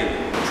மாற்ற வேண்டியது.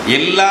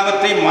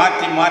 எல்லாவற்றையும்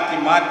மாற்றி மாற்றி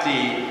மாற்றி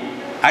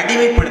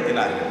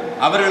அடிமைப்படுத்தினார்கள்.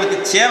 அவர்களுக்கு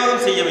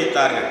சேவகம் செய்ய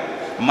வைத்தார்கள்.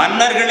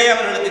 மன்னர்களே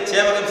அவர்களுக்கு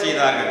சேவகம்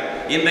செய்தார்கள்.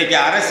 இன்றைக்கு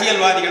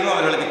அரசியல்வாதிகளும்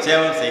அவர்களுக்கு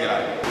சேவகம்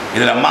செய்கிறார்கள்.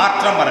 இதில்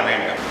மாற்றம் வர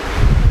வேண்டும்.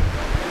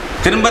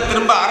 திரும்ப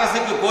திரும்ப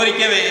அரசுக்கு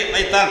கோரிக்கை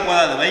வைத்தால்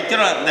போதாது,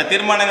 வைக்கிறோம். இந்த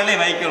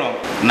தீர்மானங்களையும் வைக்கிறோம்.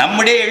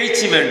 நம்முடைய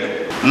எழுச்சி வேண்டும்.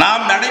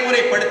 நாம்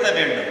நடைமுறைப்படுத்த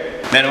வேண்டும்.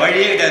 வேறு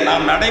வழியே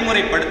நாம்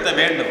நடைமுறைப்படுத்த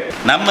வேண்டும்.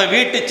 நம்ம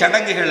வீட்டு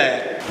சடங்குகளை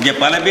இங்கே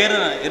பல பேர்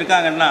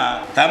இருக்காங்கன்னா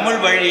தமிழ்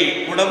வழி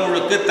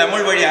குடமுழுக்கு,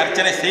 தமிழ் வழி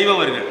அர்ச்சனை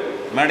செய்பவர்கள்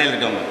மேடையில்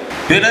இருக்கவங்க.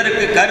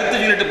 பிறருக்கு கருத்து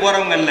சொல்லிட்டு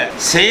போறவங்க இல்ல,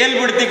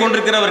 செயல்படுத்தி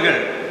கொண்டிருக்கிறவர்கள்.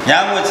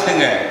 ஞாபகம்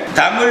வச்சுங்க,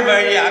 தமிழ்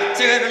வழி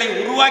அர்ச்சகர்களை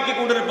உருவாக்கி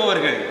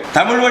கொண்டிருப்பவர்கள்,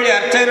 தமிழ் வழி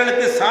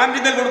அர்ச்சகர்களுக்கு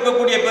சான்றிதழ்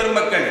கொடுக்கக்கூடிய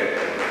பெருமக்கள்,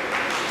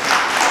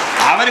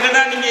 அவர்கள்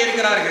தான் நீங்க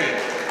இருக்கிறார்கள்.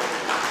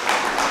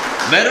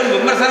 வெறும்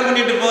விமர்சனம்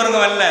பண்ணிட்டு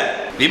போறவங்க அல்ல.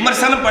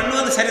 விமர்சனம்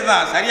பண்ணுவது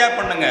சரிதான், சரியா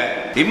பண்ணுங்க.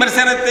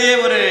 விமர்சனத்தையே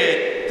ஒரு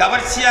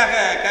கவர்ச்சியாக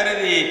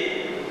கருதி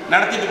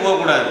நடத்திட்டு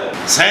போகக்கூடாது.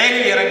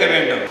 செயலில் இறங்க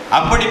வேண்டும்.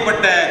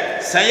 அப்படிப்பட்ட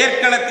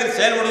செயற்களத்தில்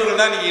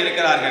செயல்படுவர்கள் தான் நீங்க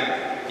இருக்கிறார்கள்.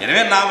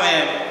 எனவே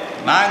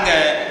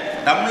நாங்கள்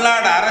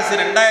தமிழ்நாடு அரசு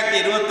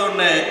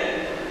 2021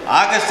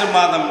 ஆகஸ்ட்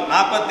மாதம்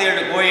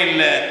 47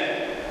 கோயிலில்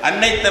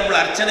அன்னை தமிழ்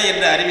அர்ச்சனை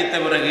என்று அறிவித்த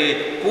பிறகு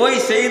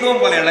போய்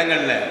செய்தோம் பல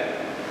இடங்கள்ல.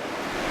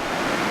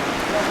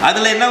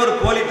 அதில் என்ன ஒரு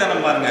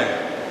போலித்தனம் பாருங்க,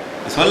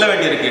 சொல்ல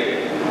வேண்டியிருக்கு.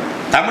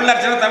 தமிழ்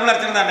அர்ச்சனை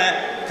தானே.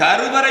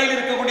 கருவறையில்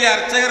இருக்கக்கூடிய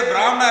அர்ச்சகர்,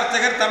 பிராமண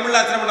அர்ச்சகர் தமிழ்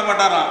அர்ச்சனை பண்ண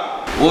மாட்டாராம்.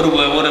 ஒரு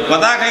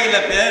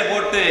பதாகையில் பேர்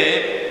போட்டு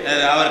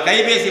அவர்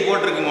கைபேசி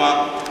போட்டிருக்குமா,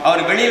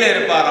 அவர் வெளியில்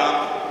இருப்பாராம்.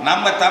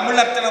 நம்ம தமிழ்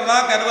அர்ச்சனை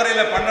தான்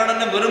கருவறையில்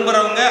பண்ணணும்னு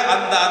விரும்புகிறவங்க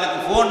அதுக்கு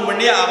ஃபோன்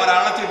பண்ணி அவரை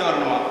அழைச்சிக்கிட்டு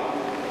வரணுமா.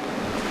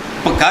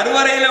 இப்போ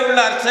கருவறையில் உள்ள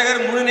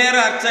அர்ச்சகர், முழு நேர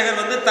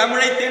அர்ச்சகர்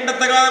தமிழை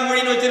தீண்டத்தகாத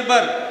மொழின்னு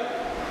வச்சிருப்பார்.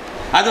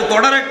 அது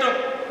தொடரட்டும்.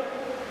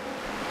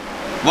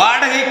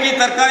 வாடகைக்கு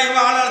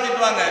தற்காலிகமாக ஆள்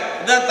அழைச்சிட்டு வாங்க.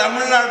 இதுதான்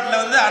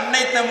தமிழ்நாட்டில்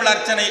அன்னை தமிழ்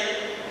அர்ச்சனை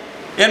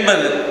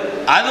என்பது.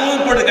 அதுவும்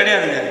இப்பொழுது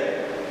கிடையாதுங்க,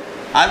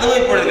 அதுவும்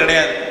இப்பொழுது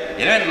கிடையாது.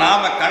 எனவே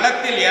நாம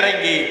களத்தில்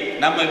இறங்கி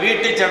நம்ம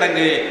வீட்டு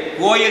சடங்கு,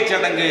 கோயில்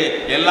சடங்கு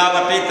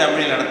எல்லாவற்றையும்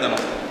தமிழில்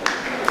நடத்தணும்.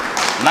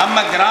 நம்ம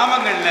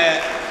கிராமங்களில்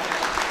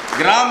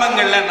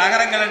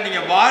நகரங்களில்,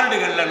 நீங்கள்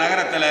வார்டுகளில்,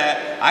 நகரத்தில்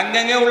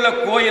அங்கங்கே உள்ள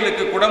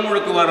கோயிலுக்கு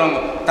குடமுழுக்கு வரும்,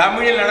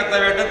 தமிழில் நடத்த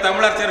வேண்டும்,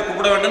 தமிழர்ச்சர்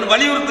கூப்பிட வேண்டும்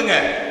வலியுறுத்துங்க.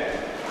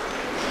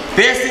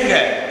 பேசுங்க,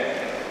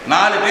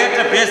 4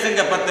 பேர்கிட்ட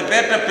பேசுங்க, 10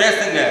 பேர்கிட்ட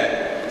பேசுங்க,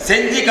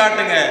 செஞ்சு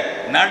காட்டுங்க.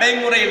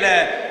 நடைமுறையில்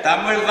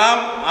தமிழ் தான்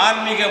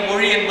ஆன்மீக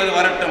மொழி என்பது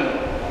வரட்டும்,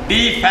 டி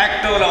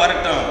ஃபேக்டோவில்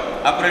வரட்டும்,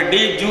 அப்புறம் டி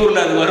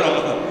ஜூரில் அது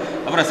வரும்,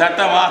 அப்புறம்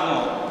சட்டம்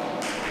ஆகும்.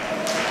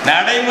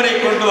 நடைமுறை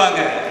கொண்டு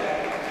வாங்க,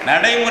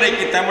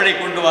 நடைமுறைக்கு தமிழை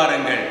கொண்டு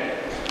வாருங்கள்.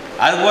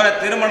 அதுபோல்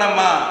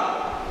திருமணமா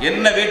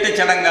என்ன வீட்டு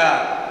சடங்கா,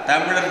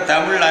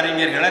 தமிழ்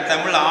அறிஞர்களை,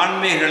 தமிழ்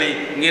ஆன்மீகர்களை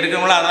இங்கே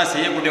இருக்கிறவங்களாம் அதெல்லாம்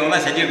செய்யக்கூடியவங்க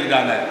தான் செஞ்சுட்டு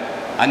இருக்காங்க.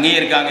 அங்கேயே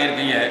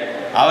இருக்கீங்க,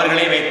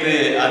 அவர்களை வைத்து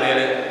அதை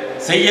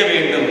செய்ய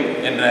வேண்டும்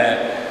என்ற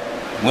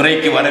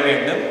முறைக்கு வர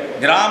வேண்டும்.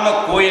 கிராம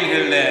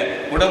கோயில்களில்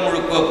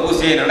குடமுழுக்க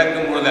பூசை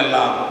நடக்கும்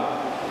பொழுதெல்லாம்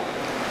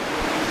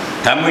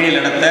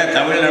தமிழில்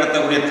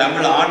நடத்தக்கூடிய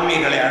தமிழ்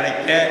ஆன்மீகங்களை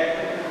அழைக்க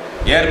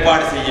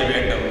ஏற்பாடு செய்ய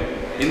வேண்டும்.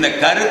 இந்த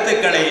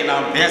கருத்துக்களை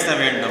நாம் பேச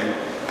வேண்டும்.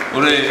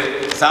 ஒரு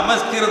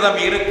சமஸ்கிருதம்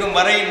இருக்கும்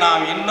வரை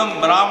நாம் இன்னும்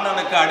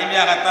பிராமணனுக்கு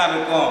அடிமையாகத்தான்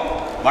இருக்கோம்,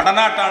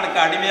 வடநாட்டானுக்கு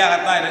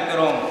அடிமையாகத்தான்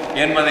இருக்கிறோம்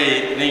என்பதை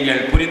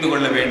நீங்கள் புரிந்து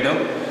கொள்ள வேண்டும்.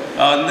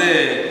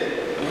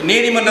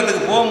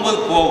 நீதிமன்றத்துக்கு போகும்போது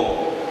போவோம்,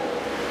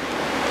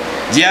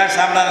 ஜிஆர்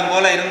சாமிநாதன்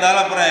போல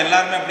இருந்தாலும் அப்புறம்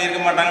எல்லாருமே அப்படி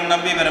இருக்க மாட்டாங்கன்னு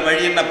நம்பி வேறு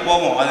வழி என்ன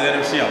போவோம், அது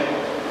வேறு விஷயம்.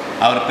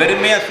 அவர்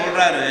பெருமையாக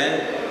சொல்கிறாரு,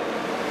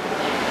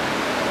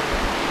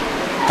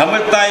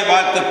 தமிழ்த்தாய்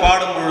வாழ்த்து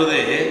பாடும்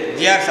பொழுது,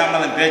 ஜிஆர்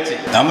சாமிநாதன் பேச்சு,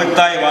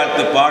 தமிழ்த்தாய்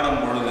வாழ்த்து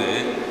பாடும் பொழுது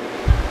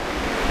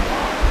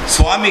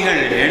சுவாமிகள்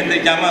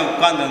எழுந்திருக்காமல்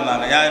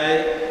உட்கார்ந்துருந்தாங்க. யார்?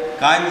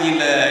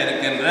 காஞ்சியில்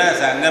இருக்கின்ற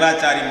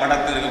சங்கராச்சாரி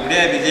மடத்தில் இருக்கக்கூடிய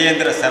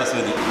விஜயேந்திர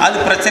சரஸ்வதி. அது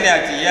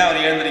பிரச்சனையாச்சு, ஏன்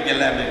அவர்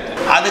எழுந்திருக்கல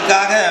அப்படின்ட்டு.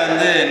 அதுக்காக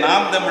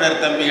நாம்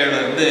தமிழர் தம்பிகள்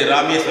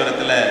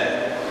ராமேஸ்வரத்தில்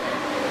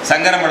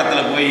சங்கர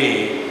மடத்தில் போய்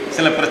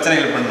சில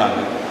பிரச்சனைகள்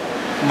பண்ணாங்க.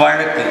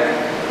 வழக்கு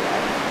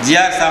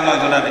ஜிஆர்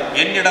சாமிநாதன் சொல்கிறார்,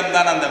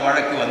 என்னிடம்தான் அந்த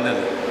வழக்கு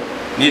வந்தது.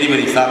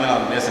 நீதிபதி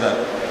சாமிநாதன்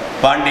பேசுகிறார்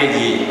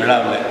பாண்டேஜி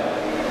விழாவில்.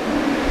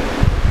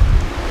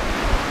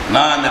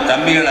 நான் அந்த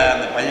தம்பிகளை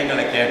அந்த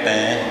பையங்களை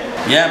கேட்டேன்,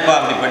 ஏன்ப்பா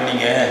அப்படி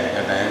பண்ணீங்க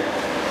கேட்டேன்.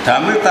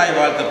 தமிழ் தாய்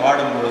வாழ்த்து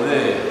பாடும்பொழுது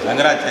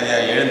சங்கராச்சாரியா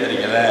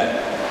எழுந்திருக்கலை,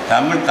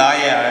 தமிழ்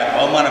தாயை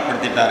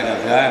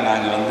அவமானப்படுத்திட்டாருங்கிறதுக்காக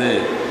நாங்கள்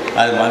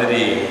அது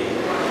மாதிரி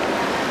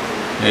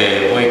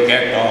போய்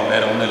கேட்டோம்,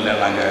 வேறு ஒன்றும் இல்லை.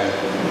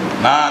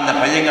 நான் அந்த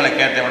பையங்களை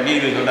கேட்டேன்,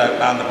 நீதிபதி சொல்கிறார்,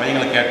 நான் அந்த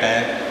பையங்களை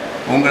கேட்டேன்,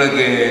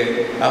 உங்களுக்கு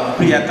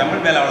அப்படியா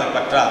தமிழ் மேலே அவ்வளோ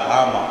பற்றா?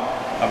 ஆமாம்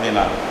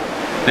அப்படின்னா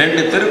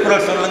 2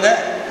 திருக்குறள்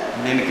சொல்லுங்கள்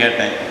அப்படின்னு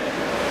கேட்டேன்.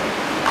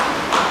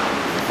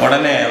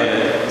 உடனே அவர்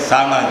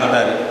சாமநாதன்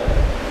சொல்கிறார்,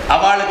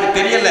 அவளுக்கு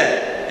தெரியலை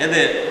எது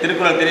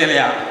திருக்குறள்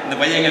தெரியலையா இந்த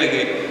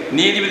பையங்களுக்கு.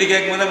 நீதிபதி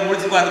கேட்கும்போது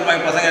முடிச்சுப்பா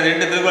அந்த பசங்க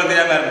 2 திருக்குறள்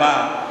தெரியாமல்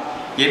இருப்பான்,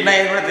 என்ன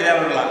கூட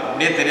தெரியாமல் இருக்கலாம்,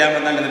 அப்படியே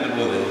தெரியாமல் தான் இருந்துட்டு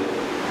போகுது.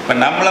 இப்போ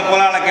நம்மளை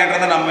போல ஆளை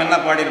கேட்டிருந்தா நம்ம என்ன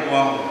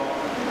பாடியிருப்போம்?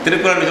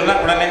 திருக்குறள்னு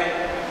சொன்னால் உடனே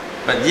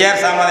இப்போ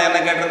ஜிஆர் சாமநாதன் என்ன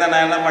கேட்டிருந்தா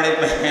நான் என்ன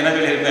பாடியிருப்பேன், என்ன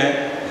சொல்லியிருப்பேன்?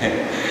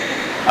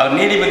 அவர்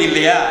நீதிபதி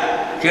இல்லையா?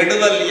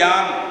 கெடுவல்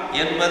யாம்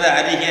என்பது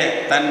அறிக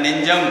தன்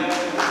நெஞ்சம்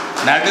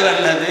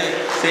நடுவல்லது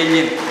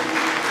செய்யின்.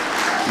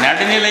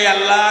 நடுநிலை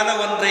அல்லாத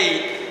ஒன்றை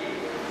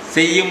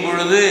செய்யும்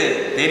பொழுது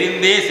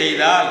தெரிந்தே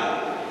செய்தால்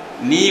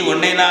நீ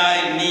உன்னை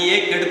நீயே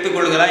கெடுத்துக்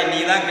கொள்கிறாய், நீ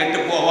தான் கெட்டு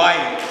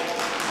போவாய்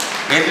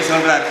என்று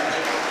சொல்கிறார்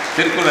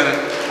திருக்குறள்.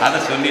 அதை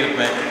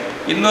சொல்லியிருப்பேன்.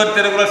 இன்னொரு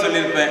திருக்குறள்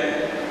சொல்லியிருப்பேன்,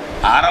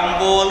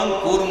 அறம்போலும்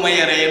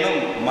கூர்மையரேனும்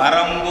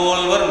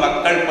மரம்போல்வர்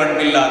மக்கள்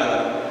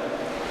பண்பில்லாதவர்.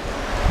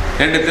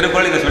 2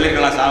 திருக்குறள் இதை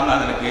சொல்லியிருக்கலாம்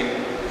சாமநாதனுக்கு.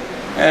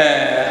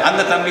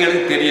 அந்த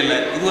தம்பிகளுக்கு தெரியல.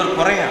 இது ஒரு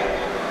குறையா?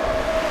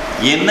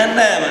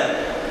 என்னென்ன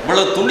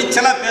இவ்வளோ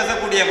துணிச்சலாக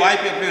பேசக்கூடிய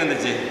வாய்ப்பு எப்படி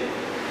வந்துச்சு?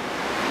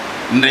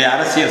 இன்றைய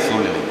அரசியல்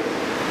சூழ்நிலை,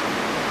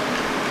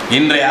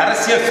 இன்றைய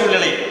அரசியல்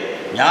சூழ்நிலை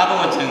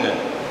ஞாபகம் வச்சுங்க.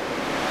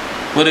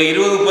 ஒரு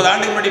 20-30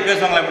 ஆண்டுக்கு முன்னாடி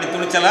பேசுவாங்களா இப்படி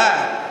துணிச்சலா?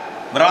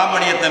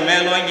 பிராமணியத்தை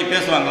மேலோங்கி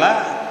பேசுவாங்களா?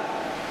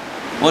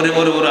 ஒரு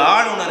ஒரு ஒரு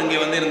ஆளுநர் இங்கே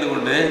இருந்து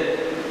கொண்டு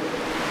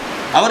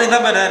அவர்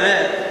இதான் பேராரு,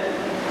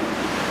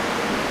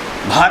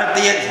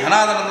 பாரதிய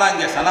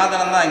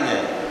சனாதனம் தான் இங்கே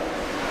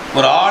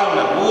ஒரு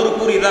ஆளுநர்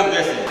ஊருக்கு இதான்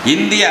பேசு.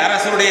 இந்திய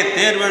அரசுடைய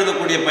தேர்வு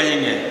எழுதக்கூடிய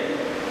பையங்க,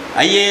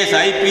 ஐஏஎஸ்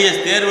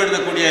ஐபிஎஸ் தேர்வு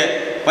எழுதக்கூடிய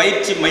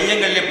பயிற்சி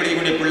மையங்களில்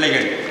படிக்கக்கூடிய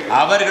பிள்ளைகள்,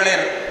 அவர்களே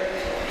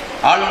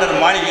ஆளுநர்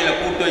மாளிகையில்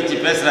கூட்டு வச்சு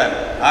பேசுகிறார்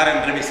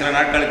ஆர்.என். ரவி சில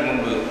நாட்களுக்கு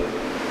முன்பு.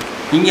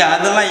 இங்கே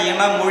அதெல்லாம்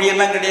இன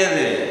மொழியெல்லாம்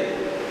கிடையாது,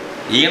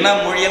 இன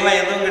மொழியெல்லாம்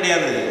எதுவும்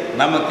கிடையாது.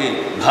 நமக்கு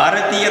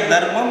பாரதிய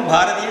தர்மம்,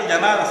 பாரதிய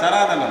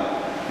சனாதனம்,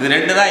 இது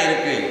 2 தான்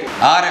இருக்குது.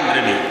 ஆர்.என்.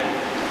 ரவி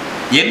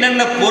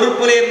என்னென்ன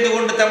பொறுப்பில் இருந்து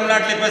கொண்டு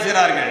தமிழ்நாட்டில்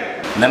பேசுகிறார்கள்.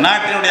 இந்த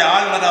நாட்டினுடைய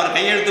ஆளுநர் அவர்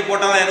கையெழுத்து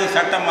போட்டால் தான் எதுவும்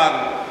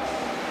சட்டமாகும்.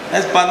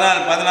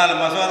 14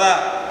 மசோதா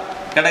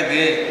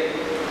கிடக்கு.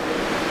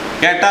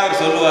 கேட்டால்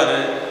அவர் சொல்லுவார்,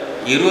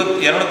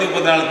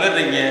 234 பேர்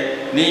இருக்கீங்க,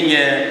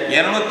 நீங்கள்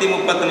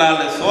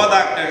 234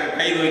 சோதாக்கள்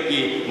கை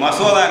தூக்கி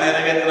மசோதா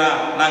நிறைவேற்றினா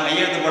நான்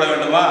கையெழுத்து போட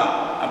வேண்டுமா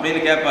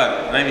அப்படின்னு கேட்பார்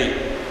ரவி.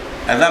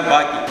 அதுதான்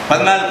பாக்கி.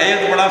 14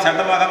 கையெழுத்து போடாமல்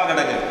சட்டமாகாமல்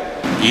கிடக்கு.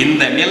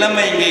 இந்த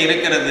நிலைமை இங்கே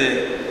இருக்கிறது.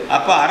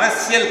 அப்போ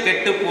அரசியல்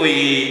கெட்டு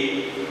போய்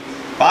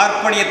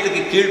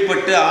பார்ப்பனியத்துக்கு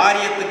கீழ்ப்பட்டு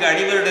ஆரியத்துக்கு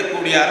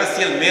அடிவரிடக்கூடிய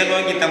அரசியல்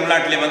மேலோங்கி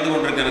தமிழ்நாட்டிலே வந்து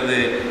கொண்டிருக்கிறது.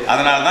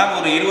 அதனால் தான்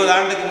ஒரு 20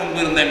 ஆண்டுக்கு முன்பு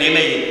இருந்த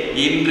நிலை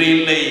இன்று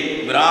இல்லை.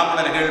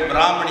 பிராமணர்கள்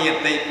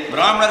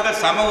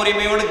பிராமணர்கள் சம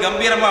உரிமையோடு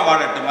கம்பீரமாக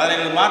வாழட்டும்,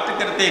 அதில்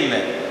மாற்றுக்கிறதே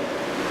இல்லை.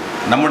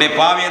 நம்முடைய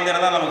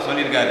பாவேந்தர் தான் நமக்கு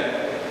சொல்லியிருக்காரு,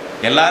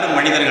 எல்லாரும்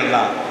மனிதர்கள்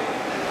தான்,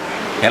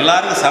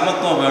 எல்லாருக்கும்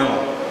சமத்துவம்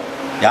வேணும்,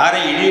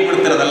 யாரையும்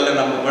இழிவுபடுத்துறதல்ல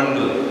நம்ம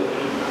பண்பு.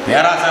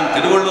 பேராசான்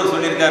திருவள்ளுவர்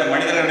சொல்லியிருக்கார்,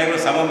 மனிதர்கள்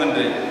அனைவரும் சமம்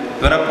என்று,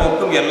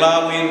 பிறப்போக்கும் எல்லா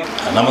உயிரும்.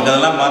 நமக்கு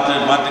அதெல்லாம்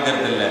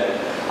மாற்றுக்கிறது இல்லை.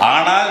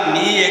 ஆனால்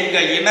நீ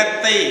எங்கள்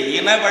இனத்தை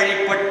இன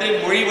வழிபட்டு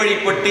மொழி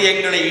வழிபட்டு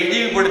எங்களை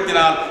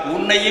இழிவுபடுத்தினால்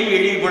உன்னையும்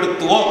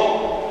இழிவுபடுத்துவோம்.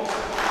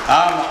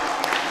 ஆமாம்,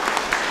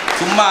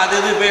 சும்மா அது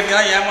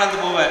போயிருந்தா ஏமாந்து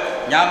போவேன்.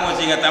 ஞாபகம்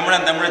வச்சுங்க,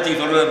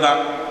 தமிழச்சிக்கு சொல்கிறது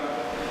தான்.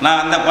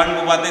 நான் அந்த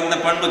பண்பு பார்த்து இந்த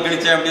பண்பு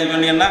கிழிச்சேன் அப்படின்னு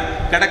சொன்னீங்கன்னா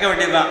கிடக்க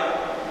வேண்டியது தான்.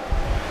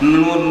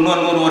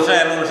 100 வருஷம்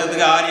 200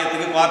 வருஷத்துக்கு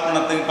ஆரியத்துக்கு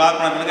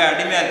பார்ப்பனத்துக்கு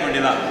அடிமையாக இருக்க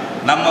வேண்டியதான்.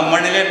 நம்ம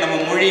மண்ணிலே நம்ம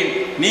மொழி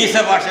நீச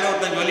பாஷைன்னு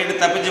ஒருத்தன் சொல்லிட்டு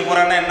தப்பிச்சு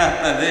போகிறான்னா என்ன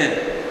அர்த்தம்? அது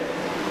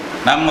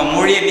நம்ம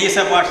மொழியை நீச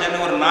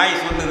பாஷைன்னு ஒரு நாய்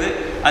சொல்லுது,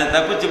 அது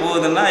தப்பிச்சு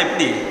போகுதுன்னா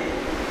எப்படி?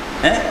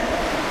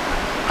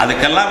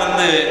 அதுக்கெல்லாம்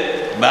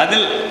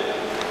பதில்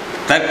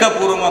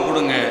தர்க்கபூர்வமாக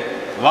கொடுங்க,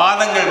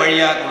 வாதங்கள்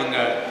வழியாக கொடுங்க,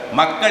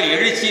 மக்கள்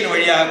எழுச்சியின்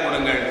வழியாக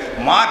கொடுங்கள்,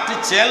 மாற்று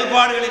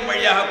செயல்பாடுகளின்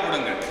வழியாக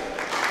கொடுங்கள்,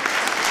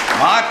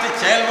 மாற்று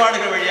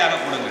செயல்பாடுகள் வழியாக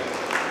கொடுங்கள்.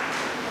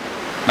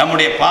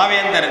 நம்முடைய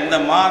பாவேந்தர் இந்த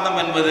மாதம்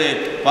என்பது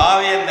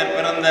பாவேந்தர்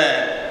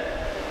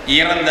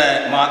இறந்த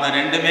மாதம்,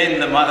 2மே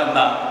இந்த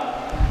மாதம்தான்.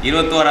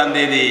 21ஆம்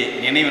தேதி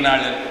நினைவு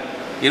நாள்,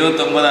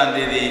 29ஆம்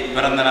தேதி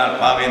பிறந்த நாள்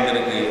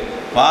பாவேந்தருக்கு.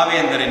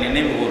 பாவேந்தரை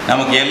நினைவு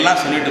நமக்கு எல்லாம்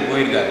சொல்லிட்டு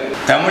போயிருக்காரு.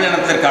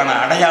 தமிழினத்திற்கான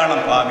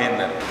அடையாளம்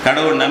பாவேந்தர்.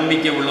 கடவுள்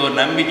நம்பிக்கை உள்ளவர்,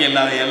 நம்பிக்கை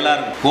இல்லாத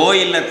எல்லாரும்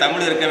கோயிலில்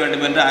தமிழ் இருக்க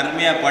வேண்டும் என்று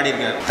அருமையாக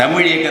பாடியிருக்கார்.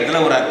 தமிழ்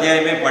இயக்கத்தில் ஒரு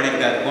அத்தியாயமே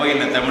பாடியிருக்கார்,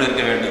 கோயிலில் தமிழ்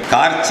இருக்க வேண்டும்.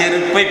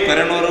 கார்ச்செருப்பை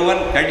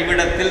பிறனொருவன்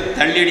கழிவிடத்தில்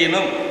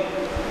தள்ளிடினும்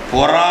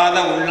பொறாத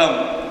உள்ளம்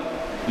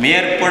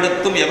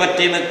மேற்படுத்தும்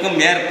எவற்றினுக்கும்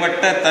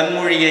மேற்பட்ட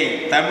தன்மொழியை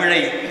தமிழை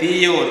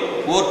தீயோர்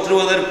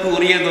போற்றுவதற்கு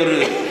உரியதொரு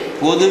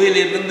பொதுவில்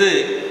இருந்து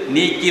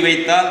நீக்கி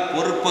வைத்தால்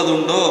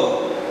பொறுப்பதுண்டோ?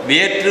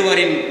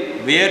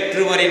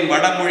 வேற்றுவரின்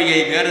வடமொழியை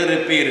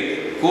வேறிருப்பீர்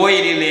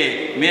கோயிலிலே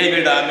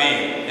மேவிடாமே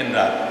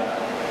என்றார்.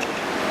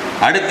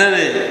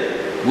 அடுத்தது,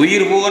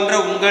 உயிர் போன்ற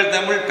உங்கள்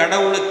தமிழ்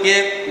கடவுளுக்கே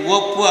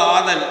உவப்பு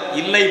ஆதல்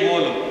இல்லை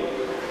போலும்.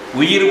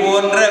 உயிர்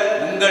போன்ற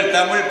உங்கள்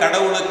தமிழ்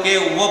கடவுளுக்கே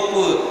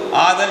உவப்பு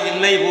ஆதல்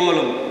இல்லை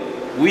போலும்.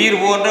 உயிர்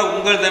போன்ற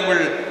உங்கள்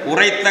தமிழ்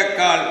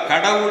உரைத்தக்கால்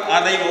கடவுள்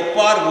அதை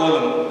ஒப்பார்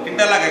போலும்.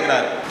 கிண்டலா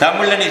கேட்கிறார்.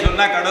 தமிழ்ல நீ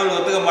சொன்னா கடவுள்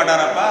ஒத்துக்க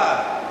மாட்டாராப்பா,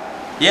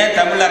 ஏன்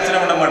தமிழ் அர்ச்சனை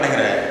பண்ண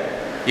மாட்டேங்கிற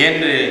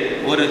என்று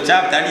ஒரு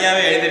சாப்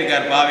தனியாகவே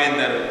எழுதியிருக்கார்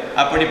பாவேந்தர்.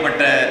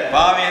 அப்படிப்பட்ட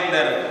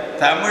பாவேந்தர்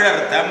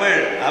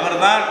தமிழ்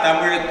அவர்தான்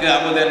தமிழுக்கு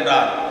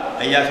அமுதென்றார்.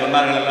 ஐயா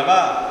சொன்னார்கள்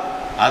அல்லவா,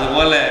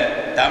 அதுபோல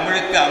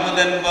தமிழுக்கு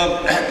அமுதென்பம்,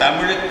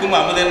 தமிழுக்கும்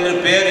அமுதென்று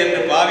பேர் என்று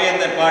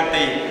பாவேந்தர்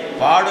பாட்டை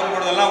பாடும்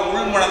பொழுதெல்லாம்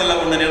உள்மனதில்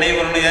ஒன்று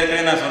நினைவு.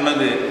 ஏற்கனவே நான்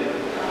சொன்னது,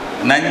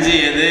 நஞ்சு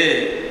எது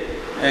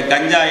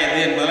கஞ்சா எது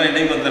என்பதெல்லாம்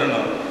நினைவு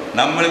வந்துடணும்.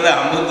 நம்மளது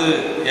அமுது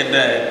என்ற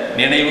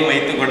நினைவு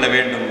வைத்து கொள்ள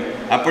வேண்டும்.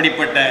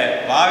 அப்படிப்பட்ட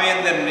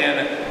பாவேந்தர்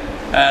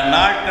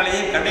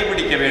நாட்களையும்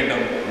கடைபிடிக்க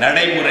வேண்டும்.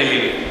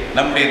 நடைமுறையில்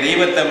நம்முடைய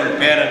தெய்வத்தமிழ்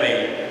பேரவை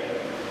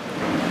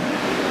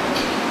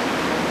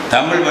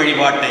தமிழ்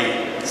வழிபாட்டை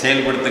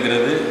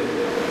செயல்படுத்துகிறது.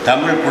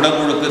 தமிழ்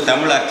குடமுழுக்கு,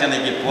 தமிழ்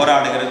அர்ச்சனைக்கு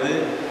போராடுகிறது.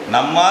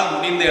 நம்மால்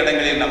முடிந்த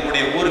இடங்களில்,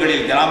 நம்முடைய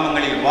ஊர்களில்,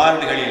 கிராமங்களில்,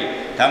 வார்டுகளில்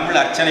தமிழ்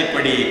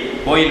அர்ச்சனைப்படி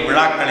கோயில்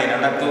விழாக்களை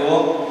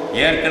நடத்துவோம்.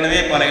 ஏற்கனவே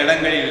பல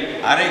இடங்களில்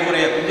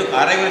அரைகுறை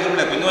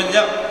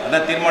கொஞ்சம்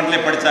அதான் தீர்மானத்திலே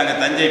படித்தாங்க.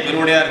 தஞ்சை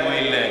பெருவுடையார்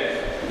கோயிலில்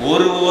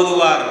ஒரு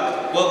ஓதுவார்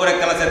கோபுர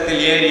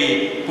கலசத்தில் ஏறி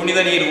புனித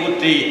நீர்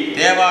ஊற்றி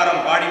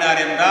தேவாரம் பாடினார்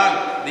என்றால்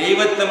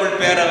தெய்வத்தமிழ்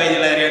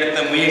பேரவையில் எடுத்த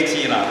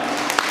முயற்சியினார்,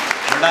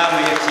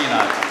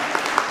 விடாமுயற்சியினார்.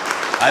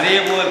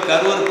 அதேபோல்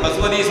கரூர்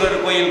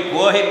பசுபதீஸ்வரர்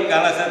கோயில்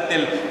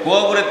கலசத்தில்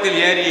கோபுரத்தில்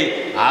ஏறி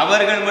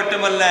அவர்கள்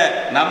மட்டுமல்ல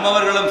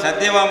நம்மவர்களும்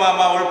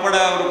சத்தியபாமா உள்பட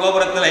ஒரு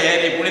கோபுரத்தில்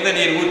ஏறி புனித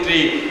நீர் ஊற்றி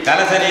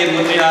கலச நீர்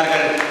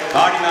ஊற்றினார்கள்,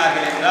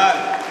 பாடினார்கள் என்றால்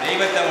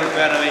தெய்வத்தமிழ்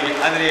பேரவை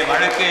அதிலே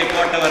வழக்கை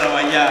போட்டவர்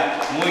ஐயா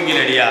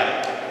மூங்கிலடியார்.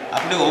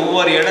 அப்படி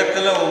ஒவ்வொரு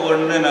இடத்துல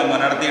ஒவ்வொன்று நம்ம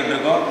நடத்திக்கிட்டு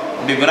இருக்கோம்.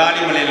 இப்படி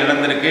விராலிமலையில்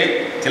நடந்திருக்கு,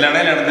 சில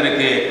இடங்கள்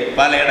நடந்திருக்கு,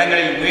 பல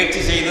இடங்களில் முயற்சி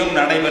செய்தும்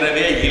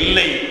நடைபெறவே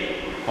இல்லை.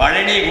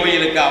 பழனி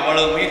கோயிலுக்கு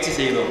அவ்வளவு முயற்சி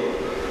செய்தோம்,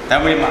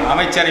 தமிழ்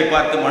அமைச்சரை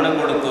பார்த்து மனு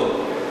கொடுத்தோம்,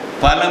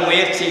 பல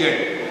முயற்சிகள்.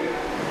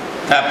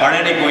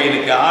 பழனி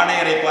கோயிலுக்கு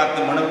ஆணையரை பார்த்து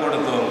மனு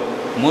கொடுத்தோம்,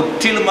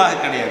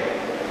 முற்றிலுமாக கிடையாது.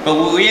 இப்போ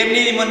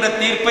உயர்நீதிமன்ற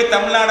தீர்ப்பை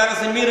தமிழ்நாடு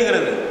அரசு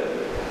மீறுகிறது.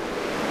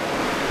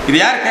 இது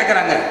யார்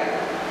கேட்குறாங்க?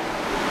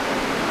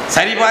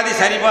 சரிபாதி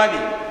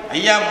சரிபாதி.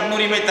 ஐயா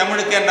முன்னுரிமை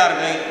தமிழுக்கு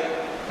என்றார்கள்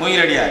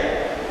மூங்கிலடியார்.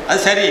 அது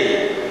சரி,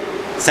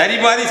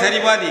 சரிபாதி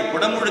சரிபாதி.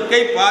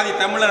 குடமுழுக்கை பாதி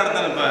தமிழ்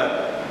நடத்தணும். இப்போ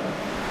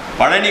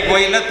பழனி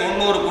கோயிலில்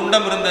 90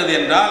 குண்டம் இருந்தது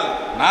என்றால்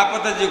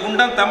 45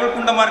 குண்டம் தமிழ்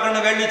குண்டமாக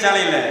இருக்கணும்.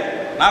 வேள்விச்சாலையில்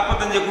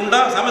 45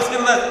 குண்டம்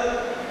சமஸ்கிருத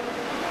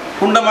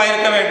குண்டமாக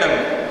இருக்க வேண்டும்.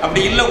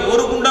 அப்படி இல்லை,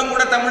 ஒரு குண்டம்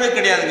கூட தமிழுக்கு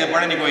கிடையாதுங்க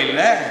பழனி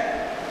கோயிலில்.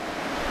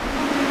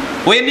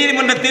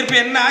 உயர்நீதிமன்ற தீர்ப்பு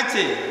என்ன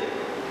ஆச்சு?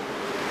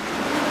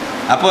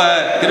 அப்போ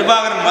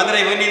கிருபாகரன்,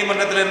 மதுரை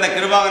உயர்நீதிமன்றத்தில் இருந்த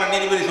கிருபாகரன்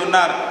நீதிபதி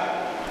சொன்னார்,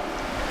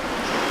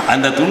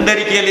 அந்த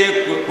துண்டறிக்கையிலேயே,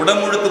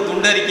 குடமுழுக்கு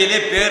துண்டறிக்கையிலே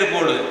பேர்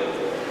போடு,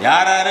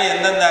 யார் யார்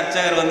எந்தெந்த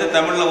அர்ச்சகர்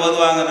தமிழில்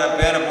ஓதுவாங்கிற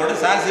பேரை போட்டு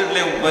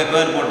சான்ஸ்கிரிட்லேயே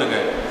பேர் போட்டுக்க.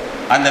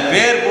 அந்த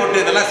பேர் போட்டு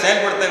இதெல்லாம்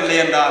செயல்படுத்தவில்லை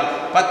என்றால்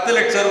 10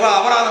 லட்சம் ரூபாய்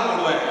அபராதம்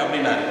போடுவேன்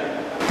அப்படின்னாரு.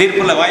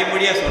 தீர்ப்பில்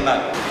வாய்மொழியாக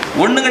சொன்னார்.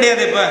 ஒன்றும்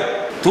கிடையாது. இப்போ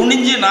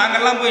துணிஞ்சு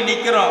நாங்கள்லாம் போய்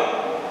நிற்கிறோம்.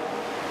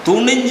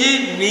 துணிஞ்சு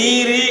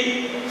மீறி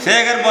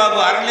சேகர் பாபு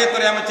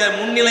அறநிலையத்துறை அமைச்சர்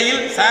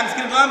முன்னிலையில்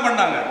சான்ஸ்கிரிட்லாம்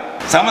பண்ணாங்க,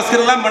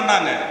 சமஸ்கிருதம்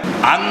பண்ணாங்க.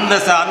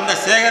 அந்த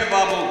சேகர்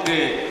பாபுவுக்கு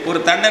ஒரு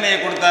தண்டனையை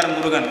கொடுத்தார்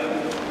முருகன்.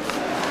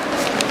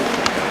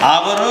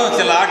 அவரும்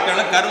சில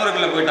ஆட்களும்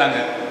கருவறைக்குள்ள போயிட்டாங்க.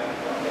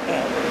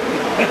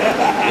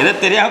 எதை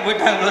தெரியாம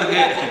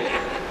போயிட்டாங்க,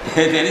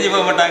 தெரிஞ்சு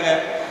போக மாட்டாங்க,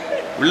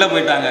 உள்ள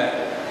போயிட்டாங்க.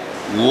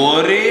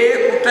 ஒரே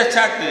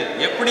குற்றச்சாட்டு,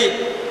 எப்படி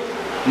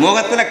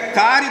முகத்துல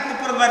காரி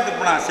துப்புறது மாதிரி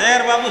துப்புனா.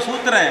 சேகர் பாபு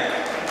சூத்திரன்,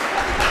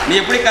 நீ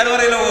எப்படி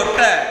கருவறையில்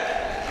ஒட்ட,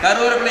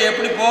 கருவறைக்குள்ள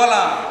எப்படி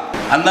போகலாம்?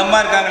 அந்த அம்மா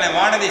இருக்காங்களே,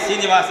 வானதி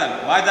சீனிவாசன்,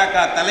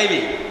 பாஜக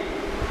தலைவி,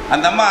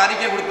 அந்த அம்மா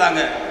அறிக்கை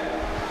கொடுத்தாங்க.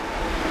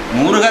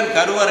 முருகன்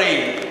கருவறை,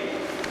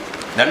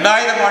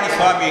 தண்டாயுதபாணி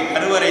சுவாமி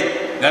கருவறை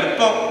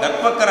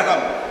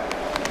கர்ப்பக்கிரகம்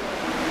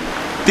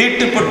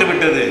தீட்டுப்பட்டு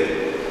விட்டது,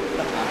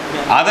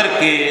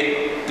 அதற்கு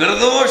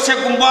பிரதோஷ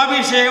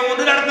கும்பாபிஷேகம்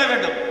ஒன்று நடத்த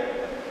வேண்டும்.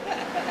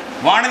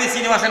 வானதி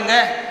சீனிவாசன்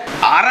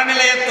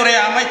அறநிலையத்துறை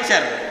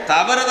அமைச்சர்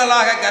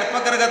தவறுதலாக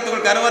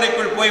கர்ப்பகிரகத்துக்குள்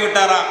கருவறைக்குள்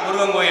போய்விட்டாராம்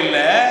முருகன்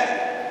கோயிலில்.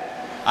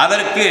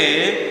 அதற்கு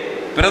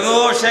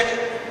பிரதோஷ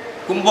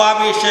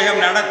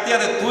கும்பாபிஷேகம் நடத்தி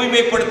அதை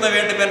தூய்மைப்படுத்த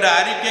வேண்டும் என்ற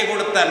அறிக்கை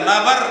கொடுத்த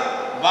நபர்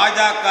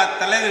பாஜக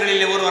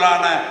தலைவர்களில்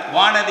ஒருவரான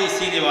வானதி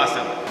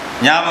சீனிவாசன்.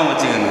 ஞாபகம்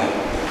வச்சுக்கோங்க.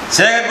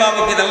 சேகர்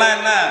பாபுக்கு இதெல்லாம்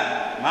என்ன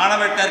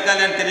மாணவர்கிட்ட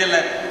இருக்கான்னு தெரியல.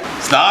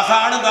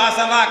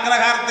 தாசனா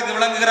அக்ரஹாரத்துக்கு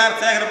விளங்குகிறார்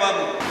சேகர்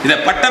பாபு. இதை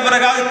பட்ட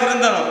பிறகாவது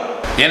திருந்தணும்.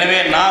 எனவே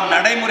நாம்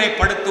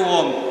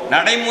நடைமுறைப்படுத்துவோம்,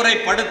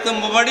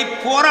 நடைமுறைப்படுத்தும்படி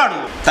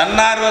போராடுவோம்.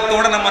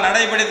 தன்னார்வத்தோடு நம்ம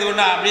நடைபெடுத்து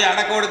அப்படியே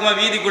அடக்க ஒடுக்கமா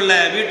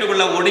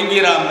வீட்டுக்குள்ள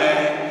ஒடுங்கிறாம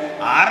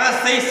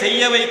அரசை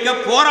செய்ய வைக்க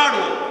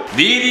போராடுவோம்.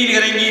 வீதியில்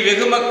இறங்கி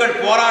வெகு மக்கள்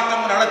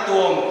போராட்டம்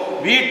நடத்துவோம்.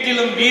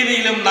 வீட்டிலும்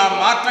வீதியிலும் நாம்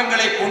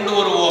மாற்றங்களை கொண்டு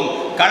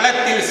வருவோம்,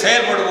 களத்தில்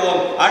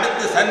செயல்படுவோம்.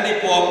 அடுத்து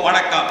சந்திப்போம்.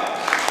 வணக்கம்.